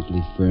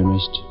 luxuriantly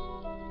furnished.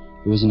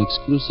 It was an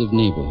exclusive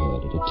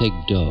neighborhood. It'd take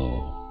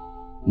dough.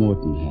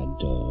 Morton had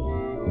dough.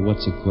 But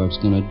what's a corpse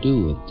going to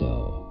do with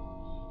dough?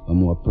 A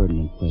more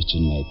pertinent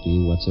question might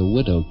be, what's a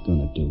widow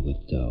going to do with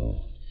dough?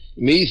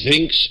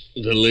 Methinks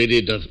the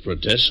lady doth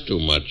protest too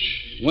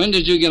much. When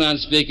did you get on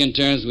speaking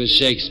terms with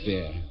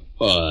Shakespeare?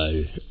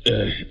 I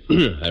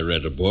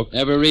read a book.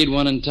 Ever read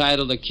one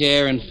entitled The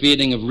Care and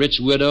Feeding of Rich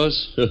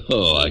Widows?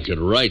 Oh, I could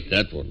write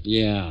that one.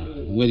 Yeah.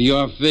 With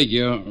your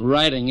figure,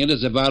 writing it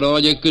is about all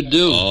you could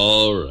do.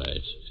 All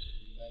right.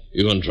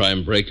 You gonna try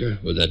and break her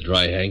with that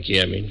dry hanky,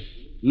 I mean?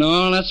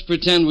 No, let's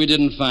pretend we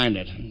didn't find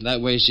it.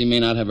 That way she may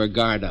not have her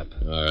guard up.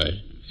 All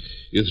right.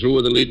 You through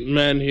with the leading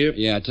man here?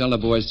 Yeah, tell the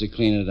boys to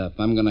clean it up.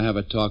 I'm gonna have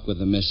a talk with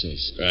the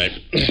missus. Right.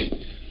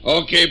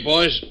 Okay,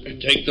 boys.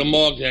 Take the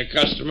morgue there,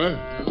 customer.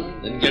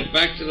 Then get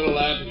back to the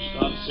lab and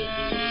start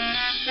sifting.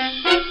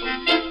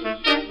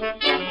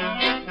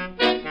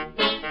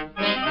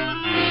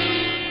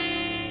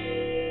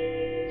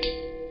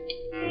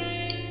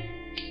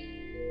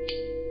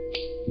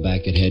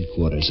 Back at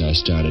headquarters, I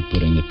started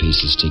putting the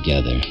pieces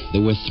together.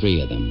 There were 3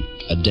 of them.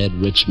 A dead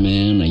rich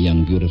man, a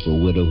young beautiful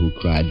widow who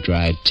cried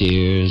dry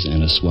tears,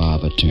 and a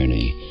suave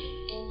attorney.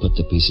 Put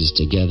the pieces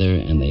together,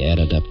 and they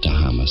added up to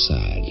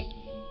homicide.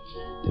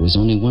 There was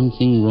only one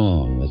thing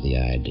wrong with the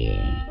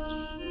idea.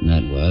 And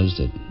that was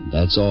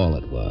that's all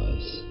it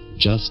was.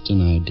 Just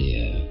an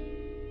idea.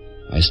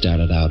 I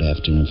started out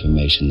after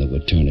information that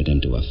would turn it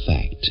into a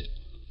fact.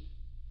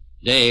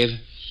 Dave.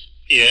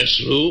 Yes,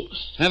 Lou?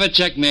 Have a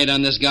check made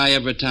on this guy,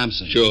 Everett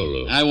Thompson. Sure,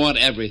 Lou. I want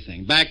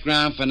everything.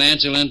 Background,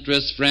 financial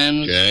interests,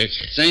 friends. Check.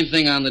 Same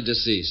thing on the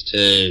deceased.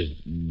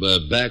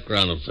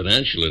 Background of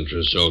financial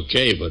interests,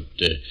 okay, but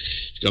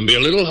it's going to be a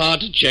little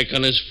hard to check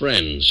on his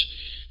friends.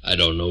 I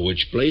don't know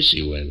which place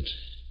he went.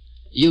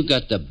 You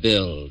got the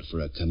build for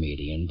a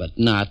comedian, but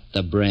not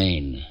the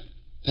brain.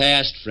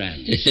 Past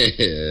friends.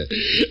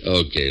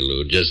 Okay,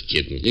 Lou, just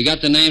kidding. You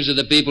got the names of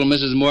the people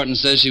Mrs. Morton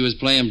says she was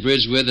playing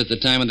bridge with at the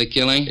time of the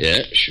killing?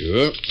 Yeah,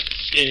 sure.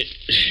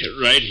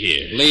 Right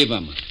here. Leave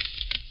them.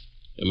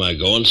 Am I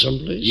going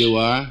someplace? You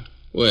are.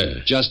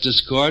 Where?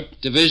 Justice Court,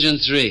 Division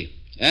 3.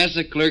 Ask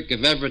the clerk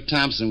if Everett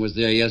Thompson was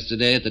there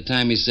yesterday at the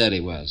time he said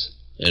he was.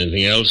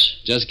 Anything else?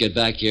 Just get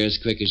back here as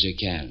quick as you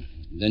can.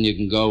 Then you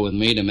can go with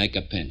me to make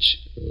a pinch.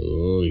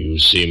 Oh, you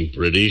seem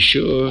pretty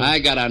sure. I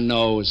got a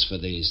nose for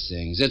these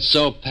things. It's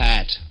so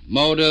pat.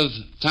 Motive,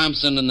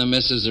 Thompson and the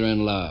missus are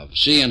in love.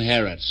 She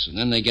inherits, and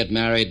then they get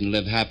married and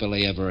live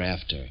happily ever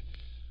after.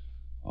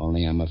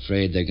 Only I'm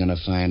afraid they're going to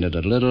find it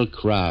a little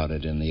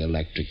crowded in the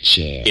electric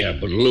chair. Yeah,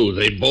 but Lou,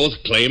 they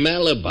both claim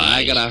alibis.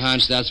 I got a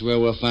hunch that's where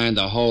we'll find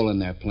the hole in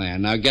their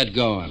plan. Now get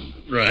going.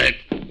 Right.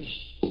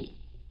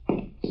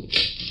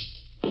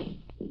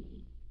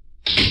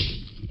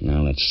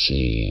 Now, let's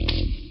see.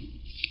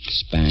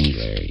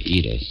 Spangler,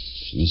 Edith,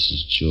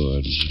 Mrs.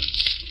 George,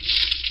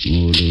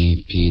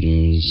 Moody,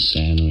 Peters,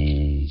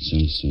 Sadler,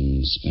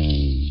 Simpson,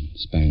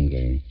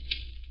 Spangler,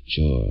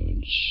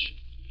 George,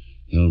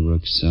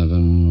 Hillbrook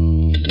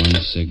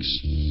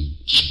 716.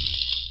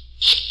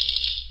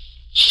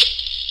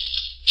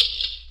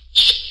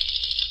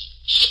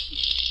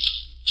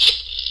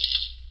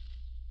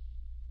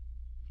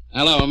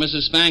 Hello,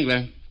 Mrs.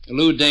 Spangler.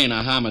 Lou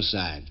Dana,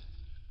 homicide.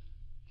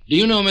 Do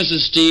you know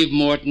Mrs. Steve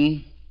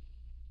Morton?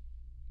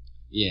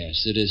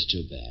 Yes, it is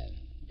too bad.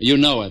 You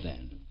know her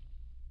then.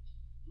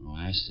 Oh,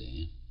 I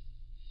see.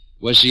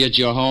 Was she at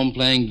your home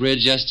playing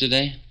bridge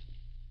yesterday?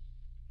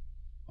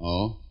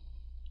 Oh?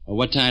 Well,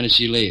 what time did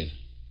she leave?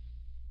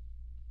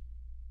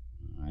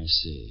 I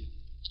see.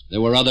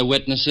 There were other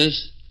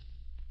witnesses?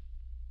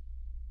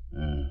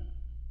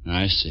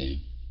 I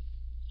see.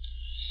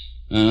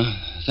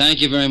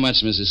 Thank you very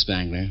much, Mrs.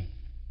 Spangler.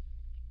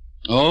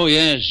 Oh,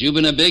 yes, you've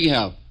been a big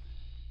help.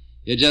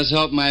 You just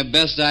helped my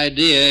best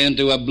idea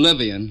into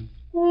oblivion.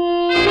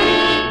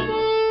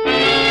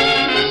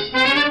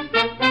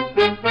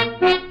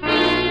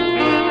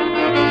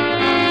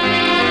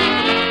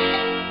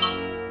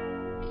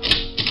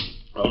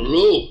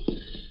 Lou,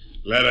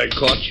 glad I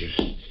caught you.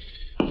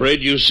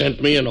 Afraid you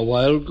sent me on a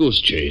wild goose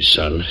chase,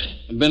 son.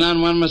 I've been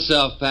on one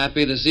myself,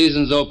 Pappy. The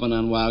season's open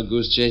on wild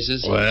goose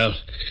chases. Well,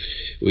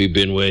 we've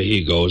been where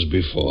he goes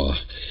before.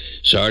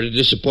 Sorry to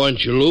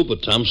disappoint you, Lou,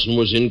 but Thompson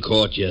was in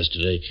court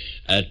yesterday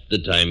at the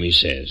time he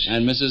says.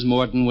 And Mrs.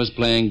 Morton was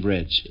playing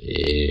bridge.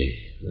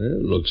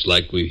 Well, looks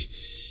like we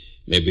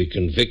maybe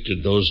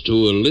convicted those two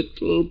a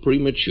little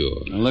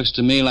premature. It looks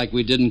to me like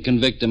we didn't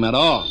convict them at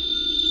all.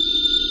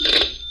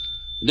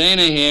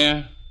 Dana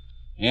here.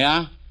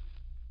 Yeah?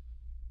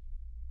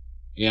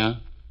 Yeah?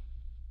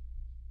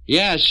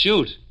 Yeah,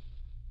 shoot.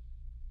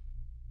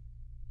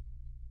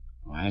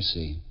 Oh, I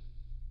see.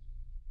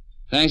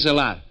 Thanks a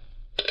lot.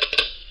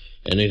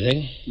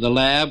 Anything? The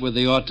lab with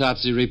the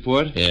autopsy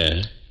report?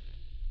 Yeah.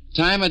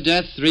 Time of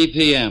death, 3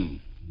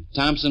 p.m.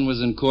 Thompson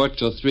was in court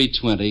till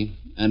 3:20,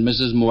 and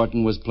Mrs.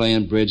 Morton was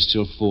playing bridge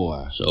till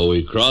 4. So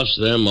we cross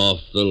them off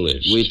the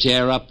list. We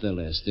tear up the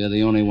list. They're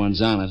the only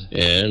ones on it.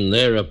 And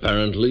they're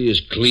apparently as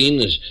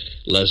clean as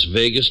Las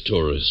Vegas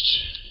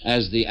tourists.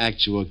 As the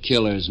actual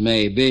killers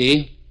may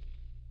be.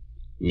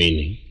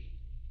 Meaning?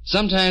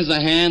 Sometimes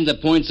the hand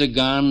that points a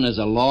gun is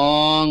a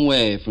long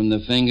way from the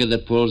finger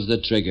that pulls the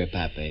trigger,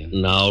 Pappy.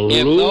 Now,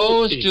 if Lou...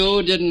 those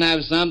two didn't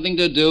have something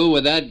to do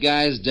with that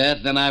guy's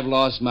death, then I've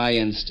lost my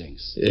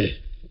instincts.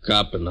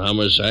 Cop and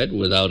homicide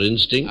without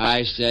instinct?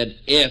 I said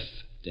if,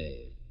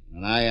 Dave.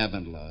 And I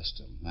haven't lost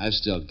them. I've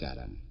still got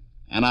them.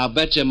 And I'll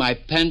bet you my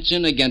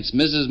pension against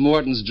Mrs.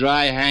 Morton's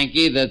dry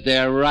hanky that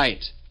they're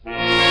right.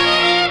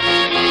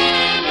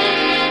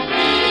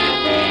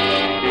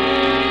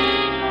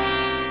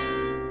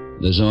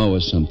 There's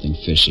always something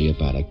fishy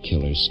about a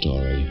killer's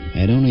story. I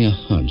had only a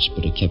hunch,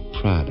 but it kept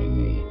prodding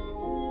me.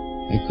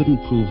 I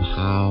couldn't prove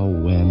how,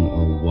 when,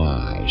 or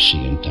why she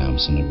and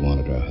Thompson had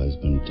wanted her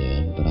husband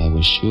dead, but I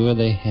was sure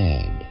they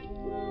had.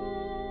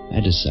 I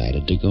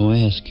decided to go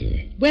ask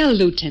her. Well,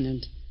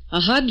 Lieutenant, I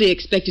hardly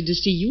expected to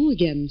see you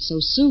again so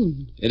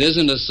soon. It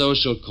isn't a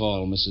social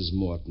call, Mrs.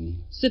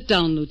 Morton. Sit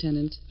down,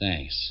 Lieutenant.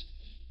 Thanks.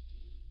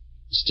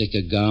 Stick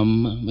of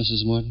gum,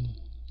 Mrs. Morton?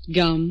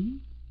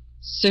 Gum?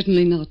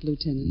 Certainly not,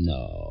 Lieutenant.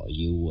 No,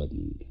 you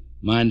wouldn't.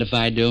 Mind if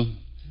I do?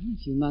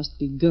 If you must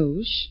be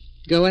gauche,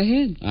 go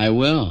ahead. I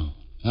will.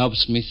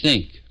 Helps me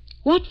think.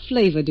 What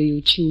flavor do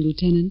you chew,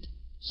 Lieutenant?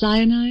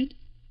 Cyanide?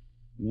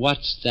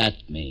 What's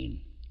that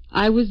mean?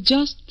 I was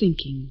just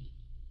thinking.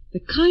 The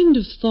kind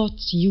of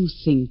thoughts you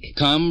think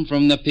come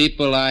from the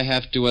people I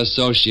have to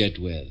associate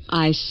with.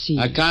 I see.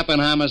 A cop in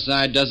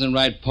homicide doesn't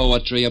write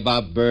poetry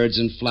about birds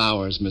and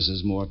flowers,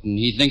 Mrs. Morton.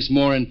 He thinks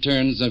more in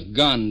terms of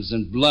guns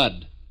and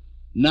blood.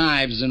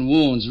 Knives and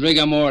wounds,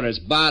 rigor mortis,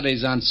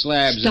 bodies on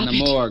slabs in the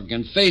morgue,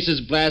 and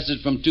faces blasted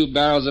from 2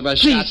 barrels of a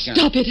shotgun. Please,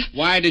 stop it.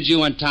 Why did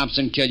you and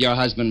Thompson kill your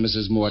husband,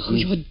 Mrs. Morton? Oh,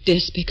 you're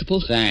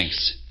despicable.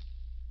 Thanks.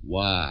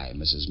 Why,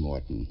 Mrs.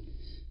 Morton?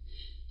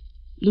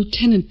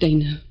 Lieutenant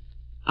Dana,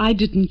 I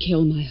didn't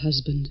kill my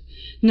husband.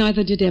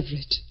 Neither did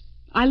Everett.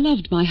 I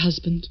loved my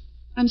husband.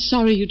 I'm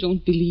sorry you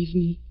don't believe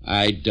me.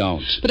 I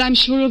don't. But I'm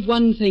sure of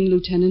one thing,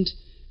 Lieutenant.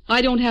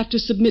 I don't have to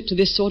submit to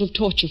this sort of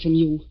torture from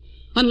you.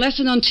 Unless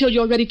and until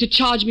you're ready to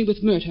charge me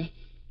with murder.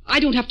 I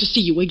don't have to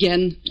see you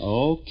again.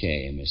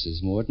 Okay,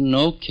 Mrs. Morton,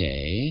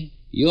 okay.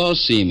 You'll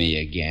see me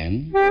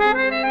again.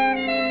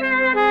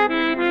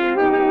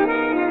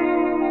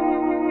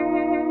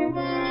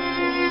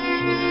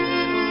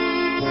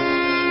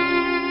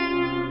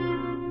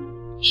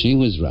 She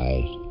was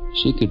right.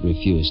 She could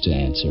refuse to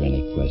answer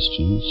any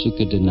questions. She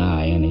could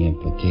deny any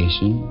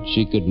implication.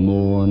 She could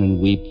mourn and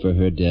weep for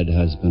her dead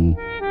husband.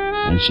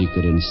 And she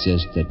could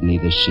insist that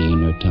neither she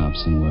nor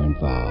Thompson were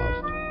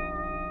involved.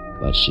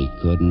 But she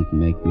couldn't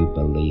make me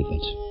believe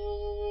it.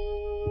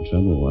 The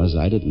trouble was,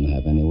 I didn't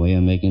have any way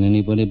of making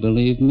anybody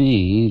believe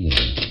me either.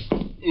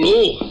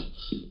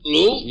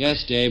 Lou?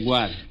 Yes, Dave,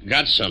 what?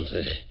 Got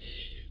something.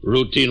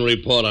 Routine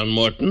report on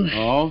Morton.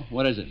 Oh?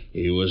 What is it?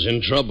 He was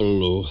in trouble,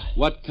 Lou.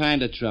 What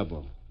kind of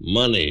trouble?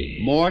 Money.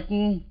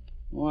 Morton?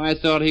 Oh, I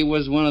thought he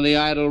was one of the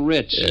idle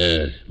rich.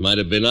 Might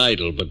have been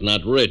idle, but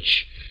not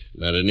rich.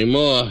 Not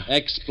anymore.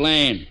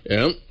 Explain.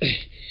 Yeah.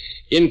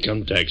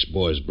 Income tax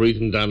boys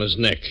breathing down his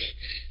neck.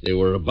 They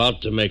were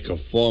about to make a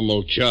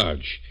formal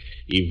charge.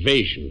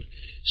 Evasion.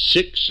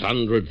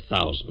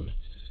 $600,000.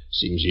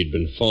 Seems he'd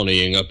been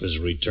phonying up his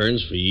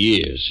returns for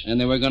years. And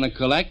they were going to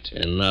collect?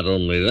 And not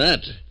only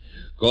that.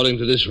 According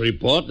to this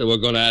report, they were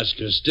going to ask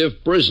a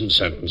stiff prison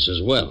sentence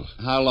as well.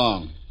 How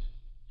long?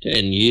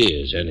 10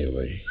 years,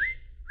 anyway.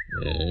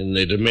 And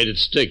they'd have made it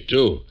stick,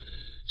 too.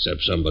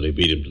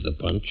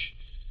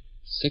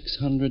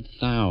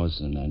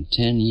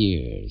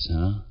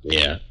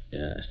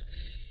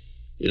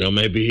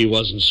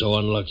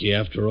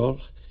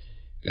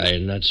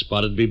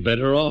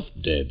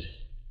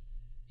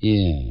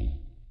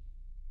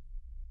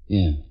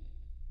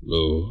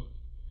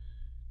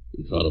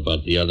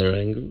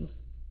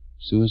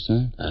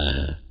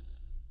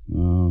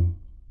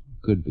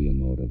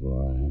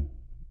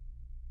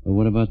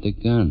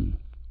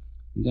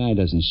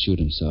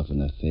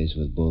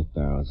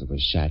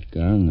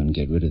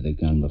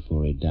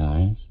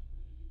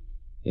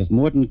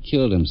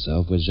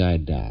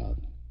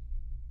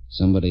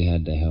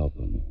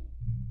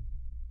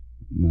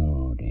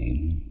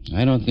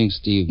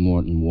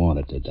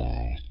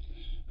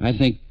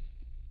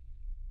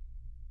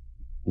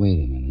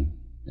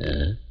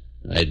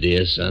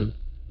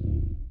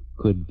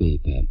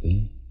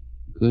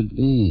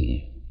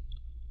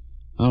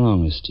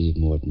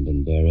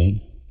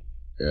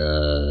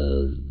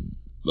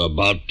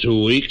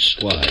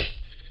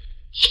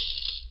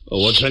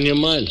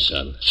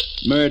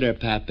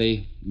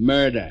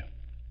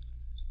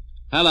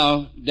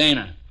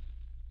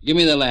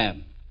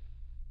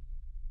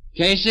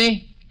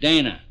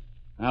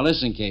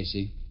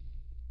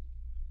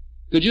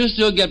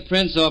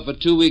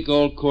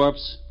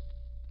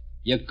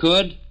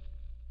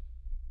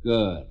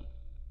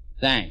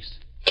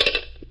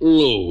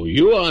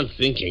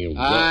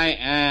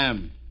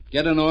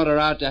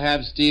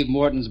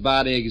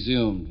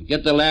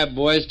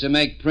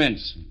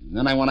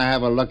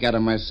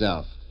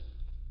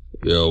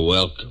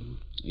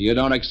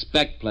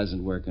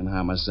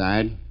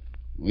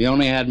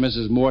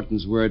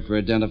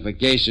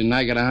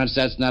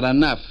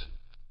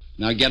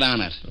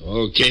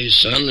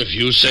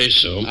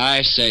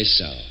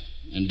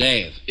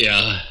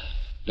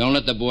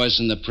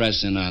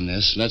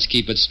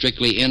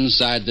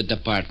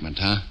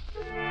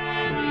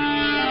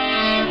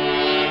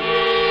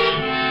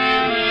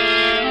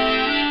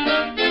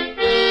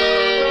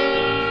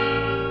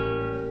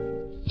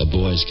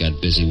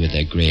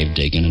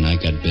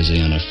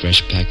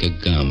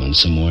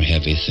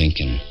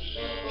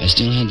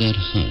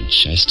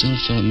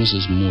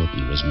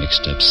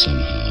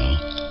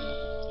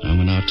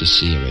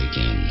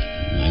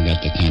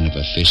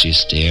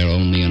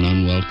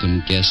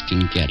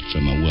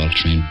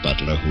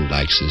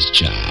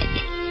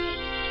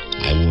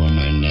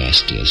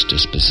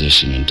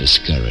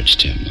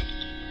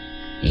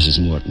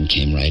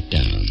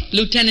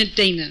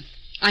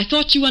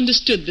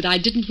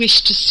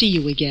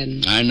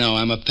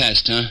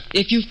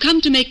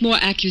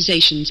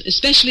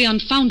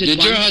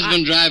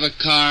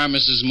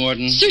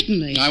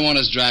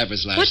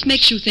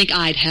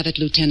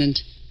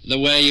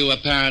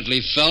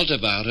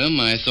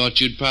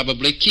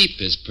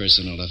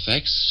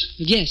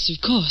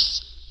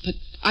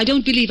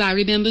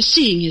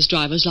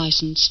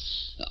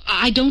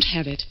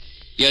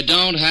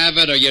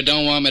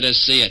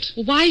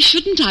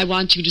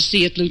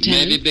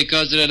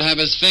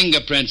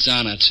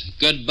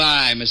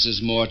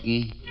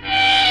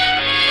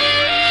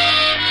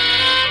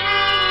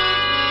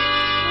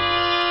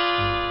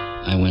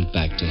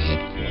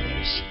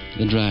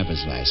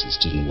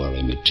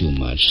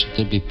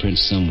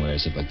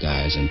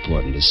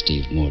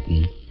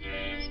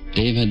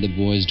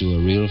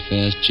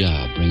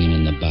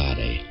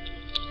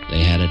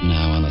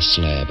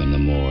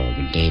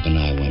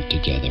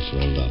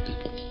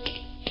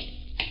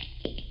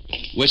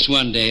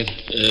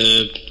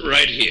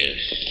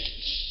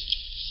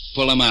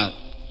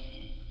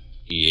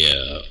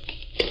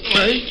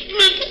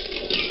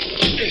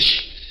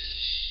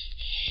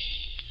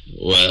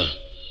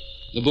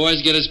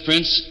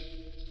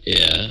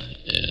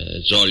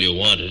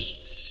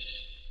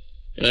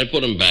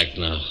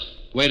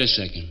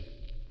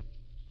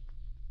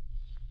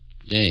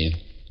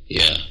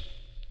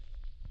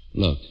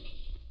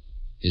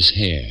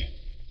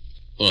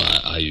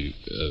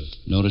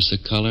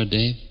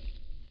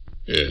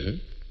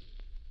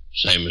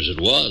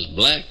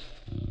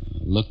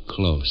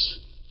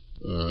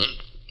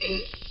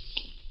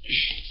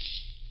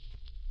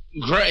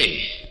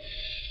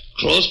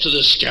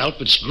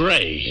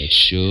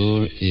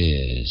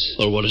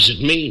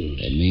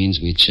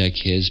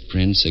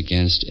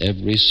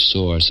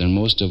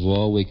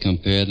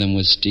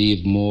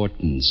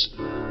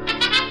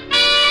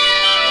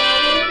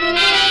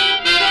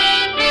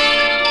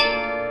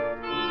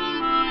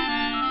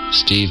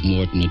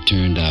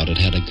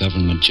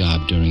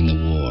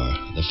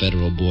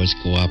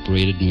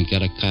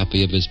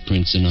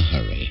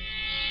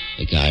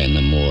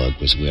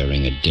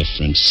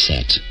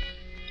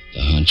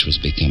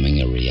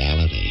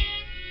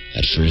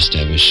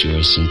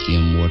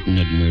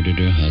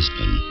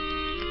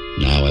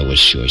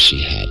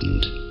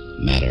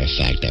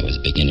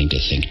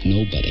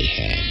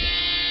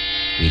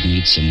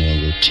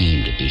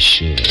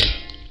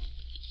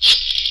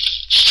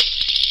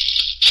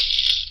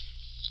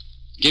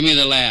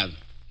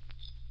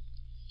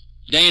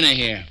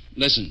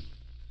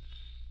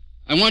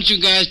 I want you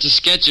guys to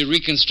sketch a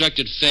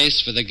reconstructed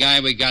face for the guy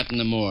we got in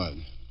the morgue.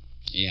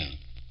 Yeah.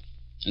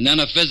 And then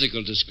a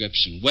physical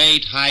description.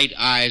 Weight, height,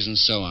 eyes, and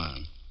so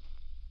on.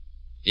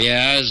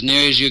 Yeah, as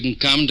near as you can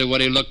come to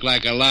what he looked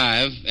like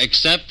alive,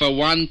 except for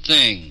one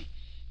thing.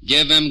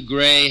 Give him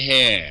gray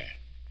hair.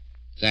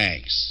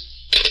 Thanks.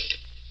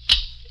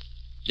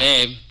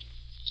 Dave?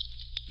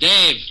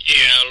 Dave!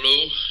 Yeah,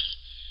 Lou?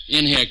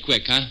 In here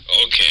quick, huh?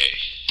 Okay.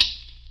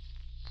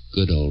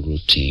 Good old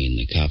routine,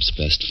 the cop's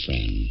best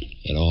friend.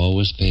 It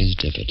always pays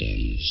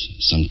dividends.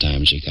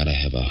 Sometimes you gotta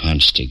have a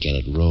hunch to get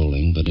it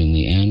rolling, but in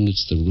the end,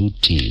 it's the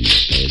routine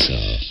that pays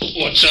off.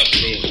 What's up,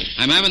 Lou?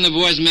 I'm having the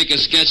boys make a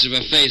sketch of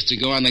a face to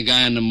go on the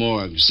guy in the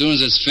morgue. As soon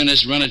as it's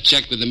finished, run a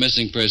check with the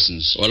missing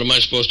persons. What am I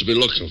supposed to be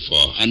looking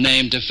for? A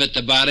name to fit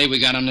the body we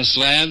got on the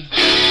slab.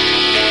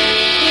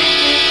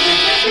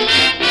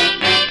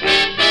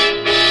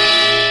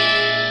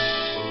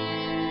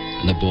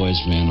 And the boys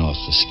ran off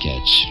the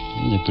sketch.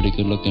 He's a pretty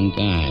good-looking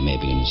guy,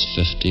 maybe in his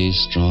 50s,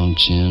 strong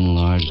chin,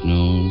 large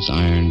nose,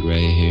 iron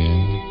gray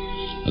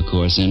hair. Of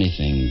course,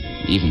 anything,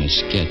 even a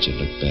sketch, would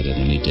look better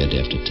than he did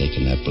after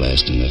taking that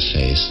blast in the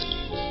face.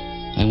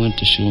 I went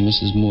to show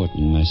Mrs.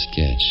 Morton my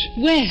sketch.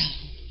 Well,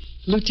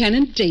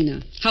 Lieutenant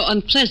Dana, how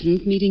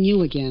unpleasant meeting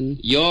you again.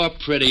 You're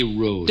pretty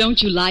rude.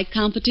 Don't you like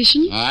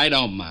competition? I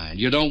don't mind.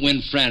 You don't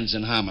win friends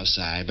in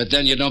homicide, but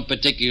then you don't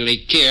particularly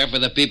care for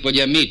the people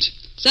you meet.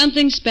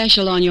 Something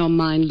special on your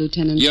mind,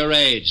 Lieutenant. Your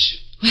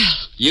age. Well...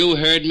 You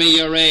heard me,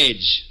 your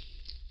age.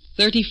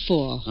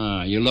 34.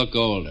 Ah, you look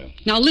older.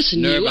 Now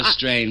listen, Nervous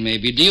strain,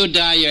 maybe. Do you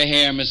dye your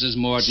hair, Mrs.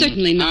 Morton?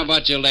 Certainly not. How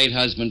about your late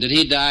husband? Did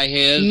he dye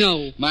his?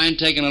 No. Mind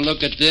taking a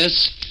look at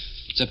this?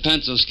 It's a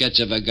pencil sketch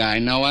of a guy.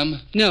 Know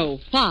him?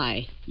 No.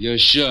 Why? You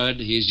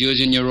should. He's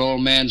using your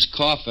old man's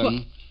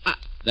coffin.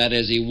 That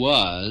is, he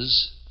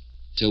was,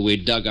 till we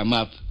dug him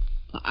up.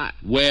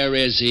 Where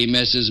is he,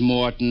 Mrs.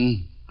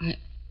 Morton?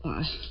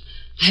 I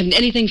haven't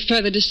anything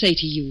further to say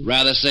to you.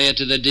 Rather say it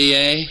to the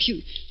D.A.?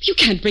 You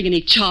can't bring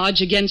any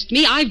charge against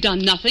me. I've done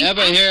nothing.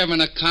 Ever hear of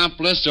an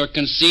accomplice or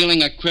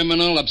concealing a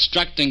criminal,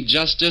 obstructing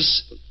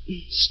justice?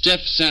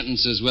 Stiff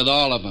sentences with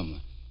all of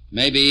them.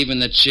 Maybe even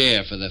the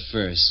chair for the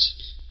first.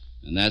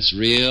 And that's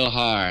real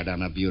hard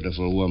on a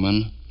beautiful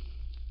woman.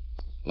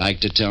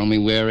 Like to tell me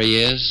where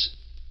he is?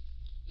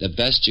 The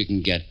best you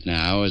can get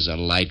now is a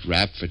light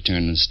rap for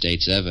turning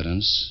state's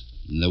evidence.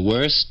 And the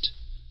worst?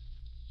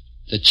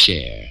 The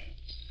chair.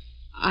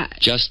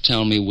 Just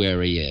tell me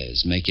where he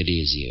is. Make it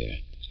easier.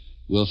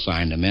 We'll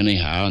find him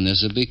anyhow, and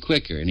this'll be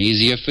quicker and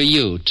easier for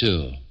you,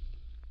 too.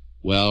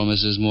 Well,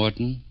 Mrs.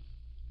 Morton?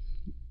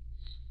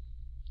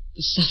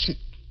 The Suffolk.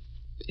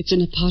 It's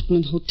an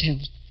apartment hotel.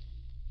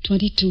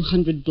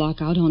 2200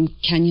 block out on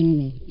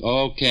Canyon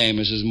Road. Okay,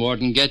 Mrs.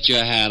 Morton, get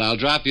your hat. I'll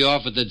drop you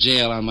off at the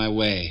jail on my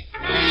way.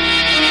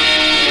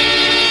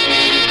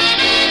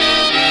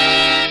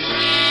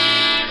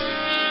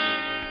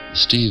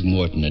 Steve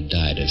Morton had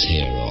dyed his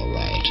hair all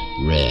right,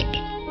 red.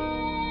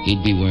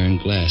 He'd be wearing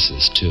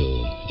glasses,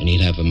 too, and he'd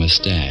have a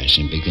mustache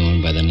and be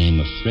going by the name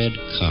of Fred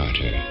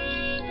Carter.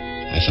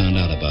 I found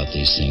out about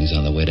these things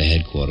on the way to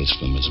headquarters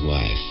from his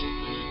wife.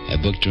 I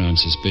booked her on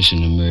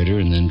suspicion of murder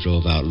and then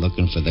drove out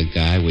looking for the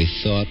guy we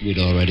thought we'd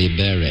already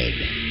buried.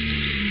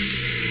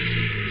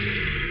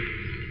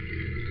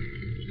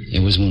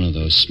 It was one of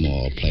those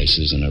small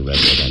places in a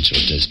residential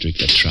district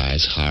that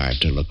tries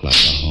hard to look like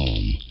a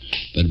home.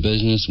 But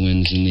business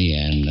wins in the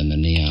end, and the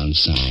neon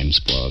sign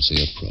spoils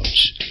the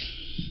approach.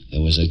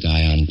 There was a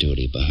guy on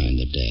duty behind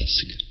the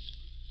desk.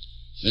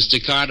 Mr.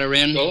 Carter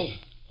in? Oh,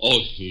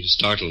 you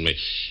startled me.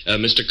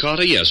 Mr.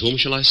 Carter, yes. Whom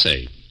shall I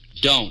say?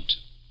 Don't.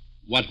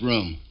 What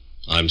room?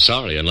 I'm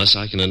sorry, unless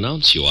I can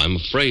announce you. I'm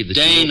afraid that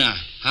Dana,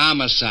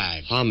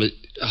 homicide.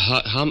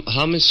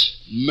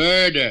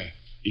 Murder.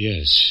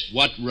 Yes.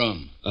 What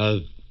room?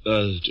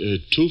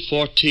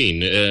 214.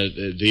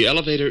 The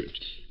elevator...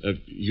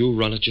 you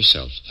run it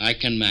yourself. I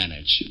can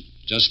manage.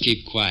 Just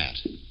keep quiet.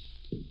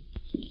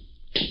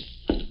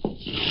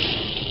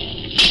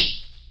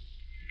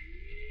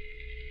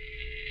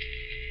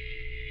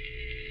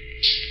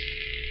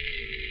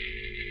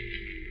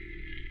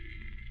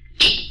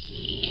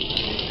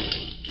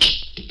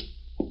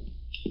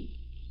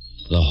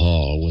 The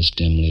hall was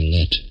dimly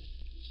lit.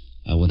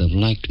 I would have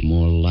liked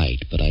more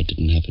light, but I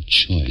didn't have a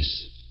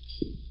choice.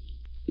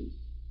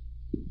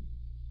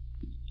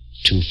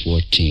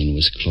 214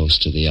 was close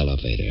to the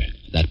elevator.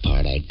 That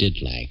part I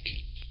did like.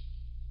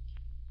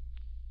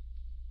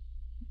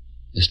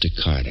 Mr.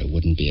 Carter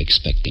wouldn't be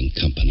expecting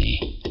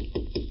company.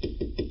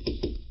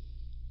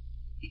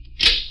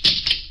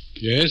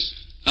 Yes?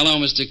 Hello,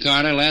 Mr.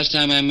 Carter. Last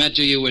time I met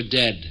you, you were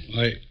dead.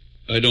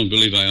 I don't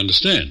believe I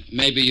understand.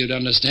 Maybe you'd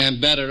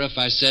understand better if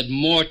I said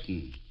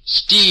Morton.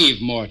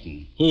 Steve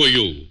Morton. Who are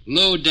you?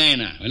 Lou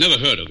Dana. I never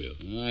heard of you.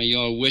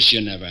 You'll wish you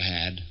never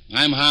had.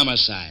 I'm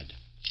homicide.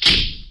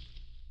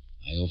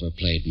 I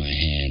overplayed my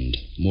hand.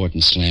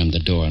 Morton slammed the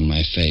door in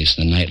my face.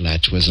 The night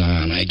latch was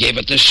on. I gave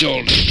it the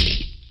shoulder.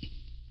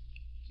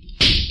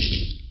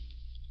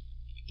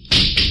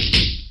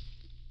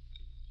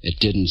 It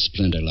didn't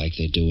splinter like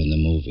they do in the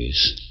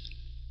movies.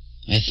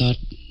 I thought,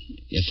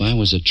 if I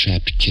was a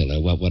trapped killer,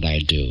 what would I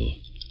do?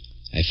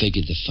 I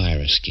figured the fire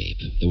escape.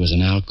 There was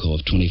an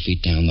alcove 20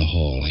 feet down the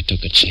hall. I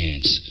took a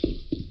chance.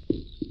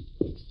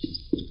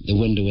 The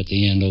window at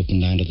the end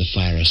opened onto the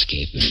fire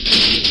escape.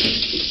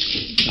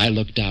 I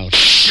looked out.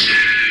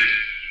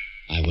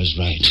 I was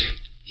right.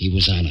 He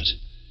was on it.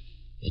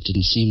 It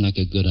didn't seem like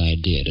a good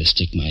idea to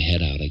stick my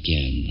head out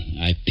again.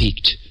 I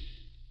peeked.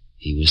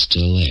 He was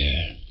still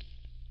there.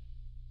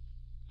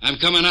 I'm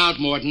coming out,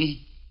 Morton.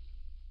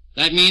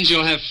 That means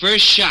you'll have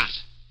first shot.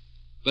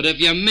 But if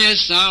you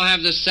miss, I'll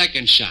have the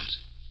second shot.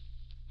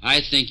 I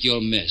think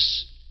you'll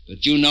miss.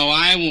 But you know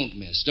I won't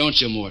miss,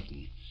 don't you,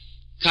 Morton?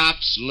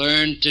 Cops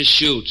learn to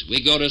shoot.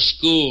 We go to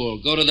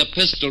school, go to the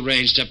pistol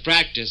range to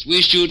practice.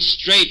 We shoot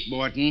straight,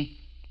 Morton.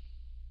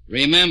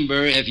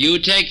 Remember, if you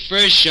take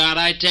first shot,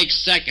 I take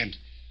second.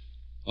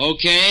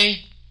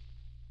 Okay?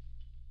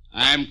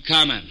 I'm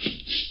coming.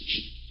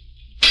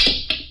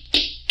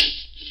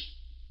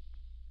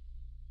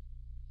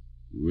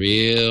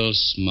 Real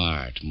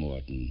smart,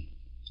 Morton.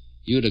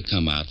 You'd have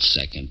come out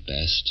second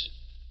best.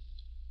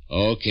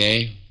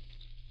 Okay.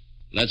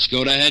 Let's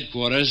go to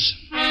headquarters.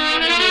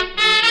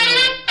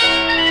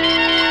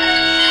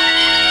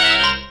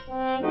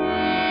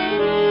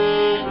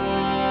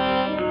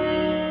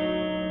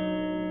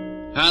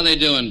 How they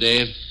doing,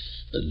 Dave?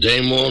 The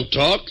dame won't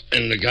talk,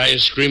 and the guy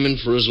is screaming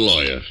for his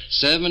lawyer.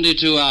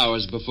 72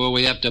 hours before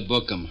we have to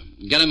book him.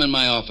 Get him in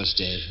my office,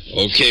 Dave.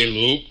 Okay,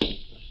 Lou.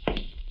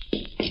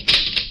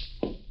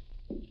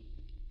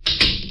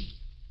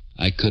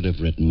 I could have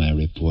written my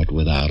report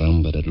without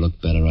them, but it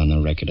looked better on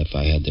the record if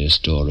I had their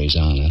stories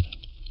on it.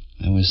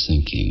 I was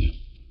thinking.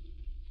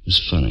 It was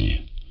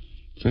funny.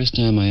 First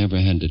time I ever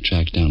had to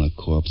track down a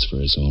corpse for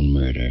his own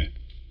murder.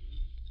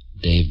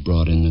 Dave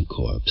brought in the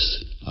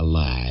corpse,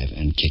 alive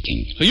and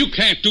kicking. You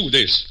can't do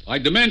this. I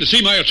demand to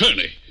see my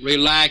attorney.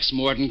 Relax,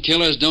 Morton.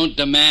 Killers don't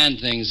demand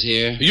things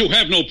here. You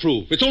have no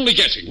proof. It's only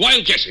guessing.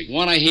 Wild guessing.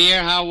 Want to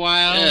hear how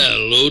wild? Yeah,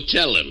 Lou,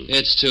 tell him.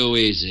 It's too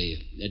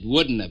easy. It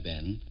wouldn't have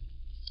been.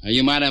 Or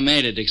you might have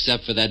made it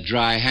except for that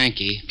dry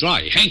hanky.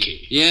 Dry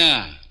hanky?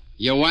 Yeah.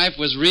 Your wife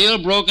was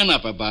real broken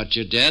up about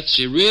your death.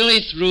 She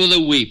really threw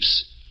the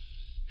weeps.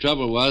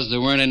 Trouble was,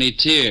 there weren't any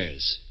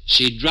tears.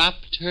 She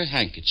dropped her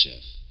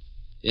handkerchief.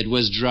 It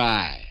was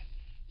dry.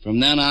 From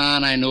then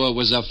on, I knew it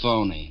was a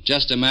phony.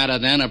 Just a matter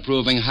then of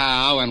proving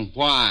how and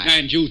why.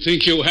 And you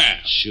think you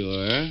have?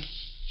 Sure.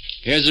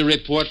 Here's a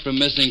report from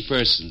missing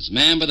persons.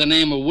 Man by the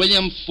name of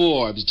William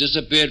Forbes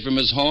disappeared from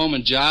his home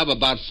and job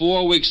about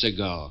 4 weeks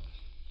ago.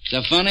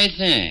 The funny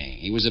thing,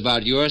 he was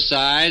about your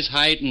size,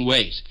 height, and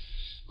weight.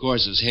 Of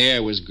course, his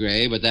hair was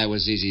gray, but that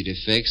was easy to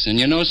fix. And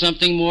you know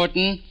something,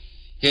 Morton?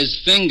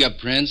 His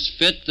fingerprints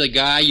fit the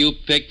guy you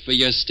picked for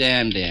your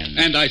stand-in.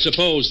 And I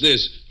suppose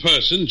this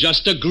person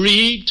just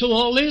agreed to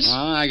all this?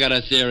 Oh, I got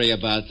a theory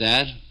about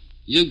that.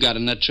 You got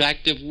an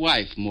attractive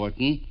wife,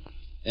 Morton.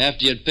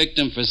 After you'd picked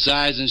him for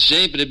size and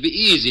shape, it'd be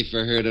easy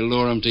for her to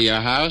lure him to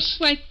your house.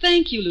 Why,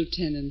 thank you,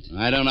 Lieutenant.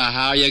 I don't know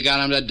how you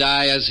got him to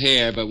dye his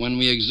hair, but when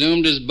we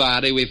exhumed his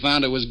body, we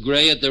found it was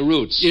gray at the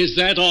roots. Is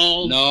that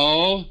all?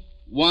 No.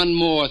 One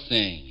more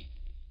thing.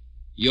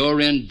 You're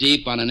in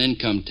deep on an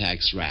income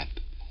tax rap.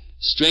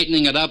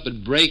 Straightening it up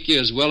would break you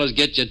as well as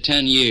get you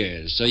 10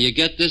 years. So you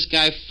get this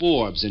guy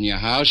Forbes in your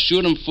house,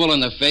 shoot him full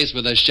in the face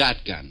with a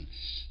shotgun.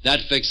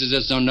 That fixes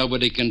it so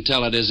nobody can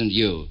tell it isn't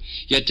you.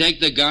 You take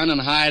the gun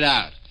and hide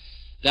out.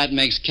 That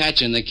makes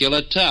catching the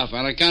killer tough,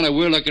 on account of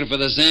we're looking for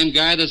the same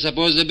guy that's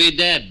supposed to be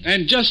dead.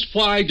 And just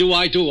why do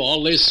I do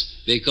all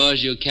this?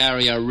 Because you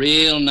carry a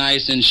real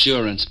nice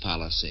insurance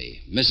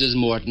policy. Mrs.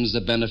 Morton's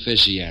the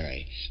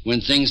beneficiary.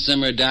 When things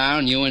simmer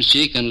down, you and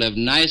she can live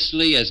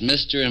nicely as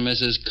Mr. and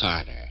Mrs.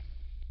 Carter.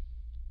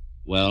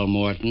 Well,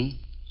 Morton,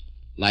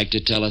 like to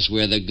tell us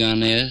where the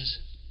gun is?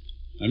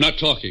 I'm not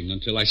talking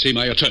until I see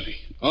my attorney.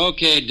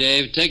 Okay,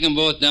 Dave. Take them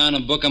both down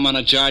and book them on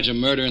a charge of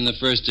murder in the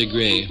first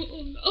degree.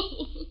 Oh,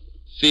 no.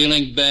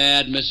 Feeling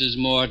bad, Mrs.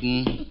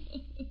 Morton?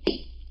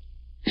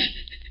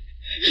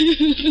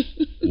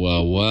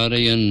 Well, what do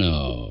you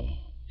know?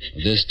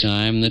 This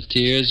time the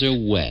tears are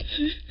wet.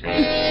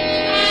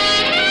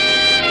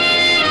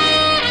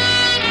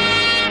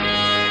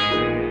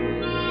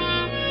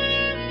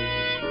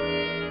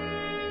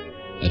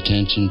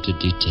 Attention to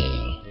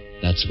detail.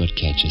 That's what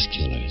catches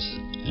killers.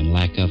 And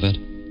lack of it,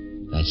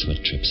 that's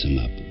what trips them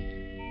up.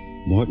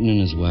 Morton and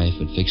his wife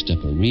had fixed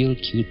up a real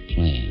cute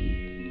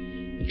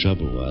plan. The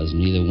trouble was,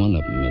 neither one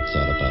of them had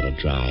thought about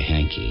a dry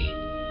hanky.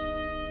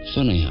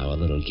 Funny how a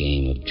little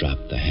game of drop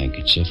the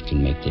handkerchief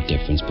can make the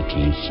difference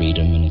between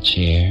freedom and a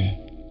chair.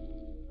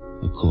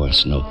 Of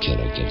course, no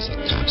killer gives the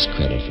cops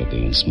credit for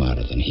being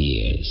smarter than he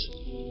is.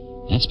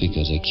 That's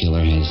because a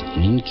killer has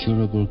an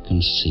incurable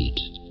conceit.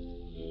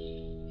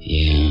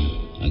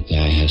 Yeah, a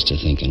guy has to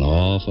think an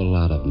awful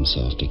lot of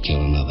himself to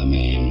kill another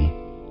man,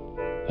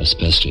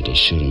 especially to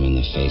shoot him in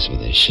the face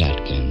with a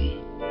shotgun.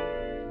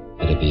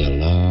 It'd be a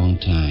long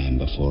time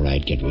before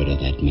I'd get rid of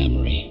that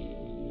memory.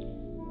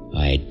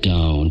 I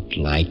don't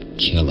like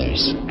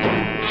killers.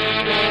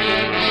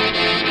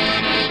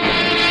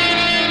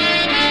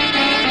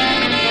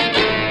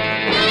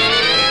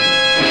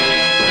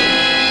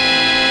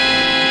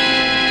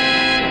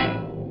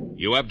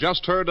 You have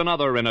just heard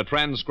another in a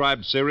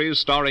transcribed series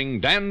starring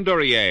Dan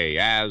Duryea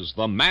as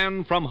the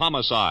Man from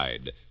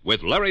Homicide,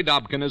 with Larry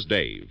Dobkin as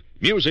Dave.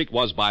 Music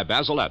was by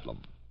Basil Adlam.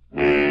 The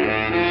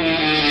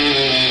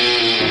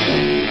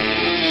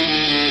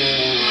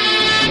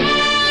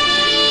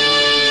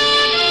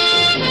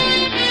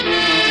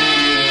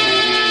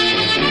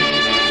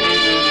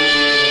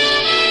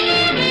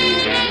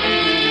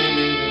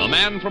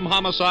Man from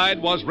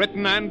Homicide was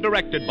written and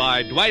directed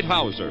by Dwight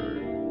Hauser.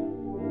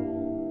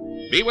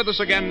 Be with us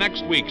again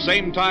next week,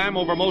 same time,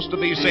 over most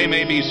of these same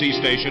ABC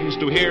stations,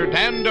 to hear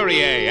Dan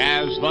Duryea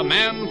as the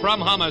Man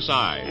from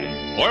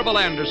Homicide. Orville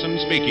Anderson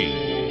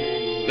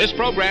speaking. This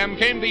program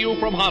came to you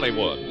from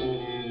Hollywood.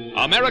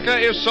 America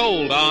is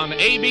sold on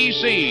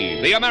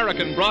ABC, the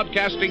American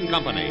Broadcasting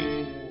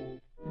Company.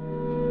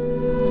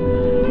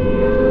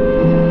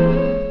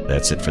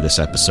 That's it for this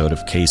episode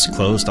of Case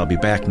Closed. I'll be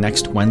back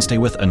next Wednesday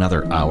with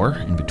another hour.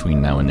 In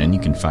between now and then, you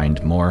can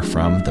find more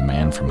from The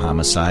Man from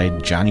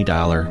Homicide, Johnny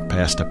Dollar,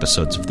 past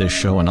episodes of this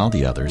show, and all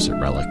the others at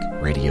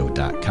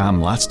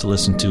relicradio.com. Lots to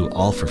listen to,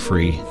 all for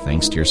free,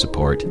 thanks to your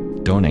support.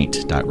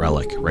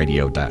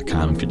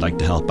 Donate.relicradio.com if you'd like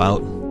to help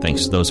out.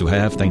 Thanks to those who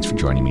have. Thanks for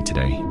joining me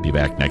today. Be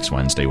back next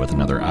Wednesday with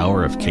another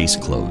hour of Case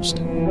Closed.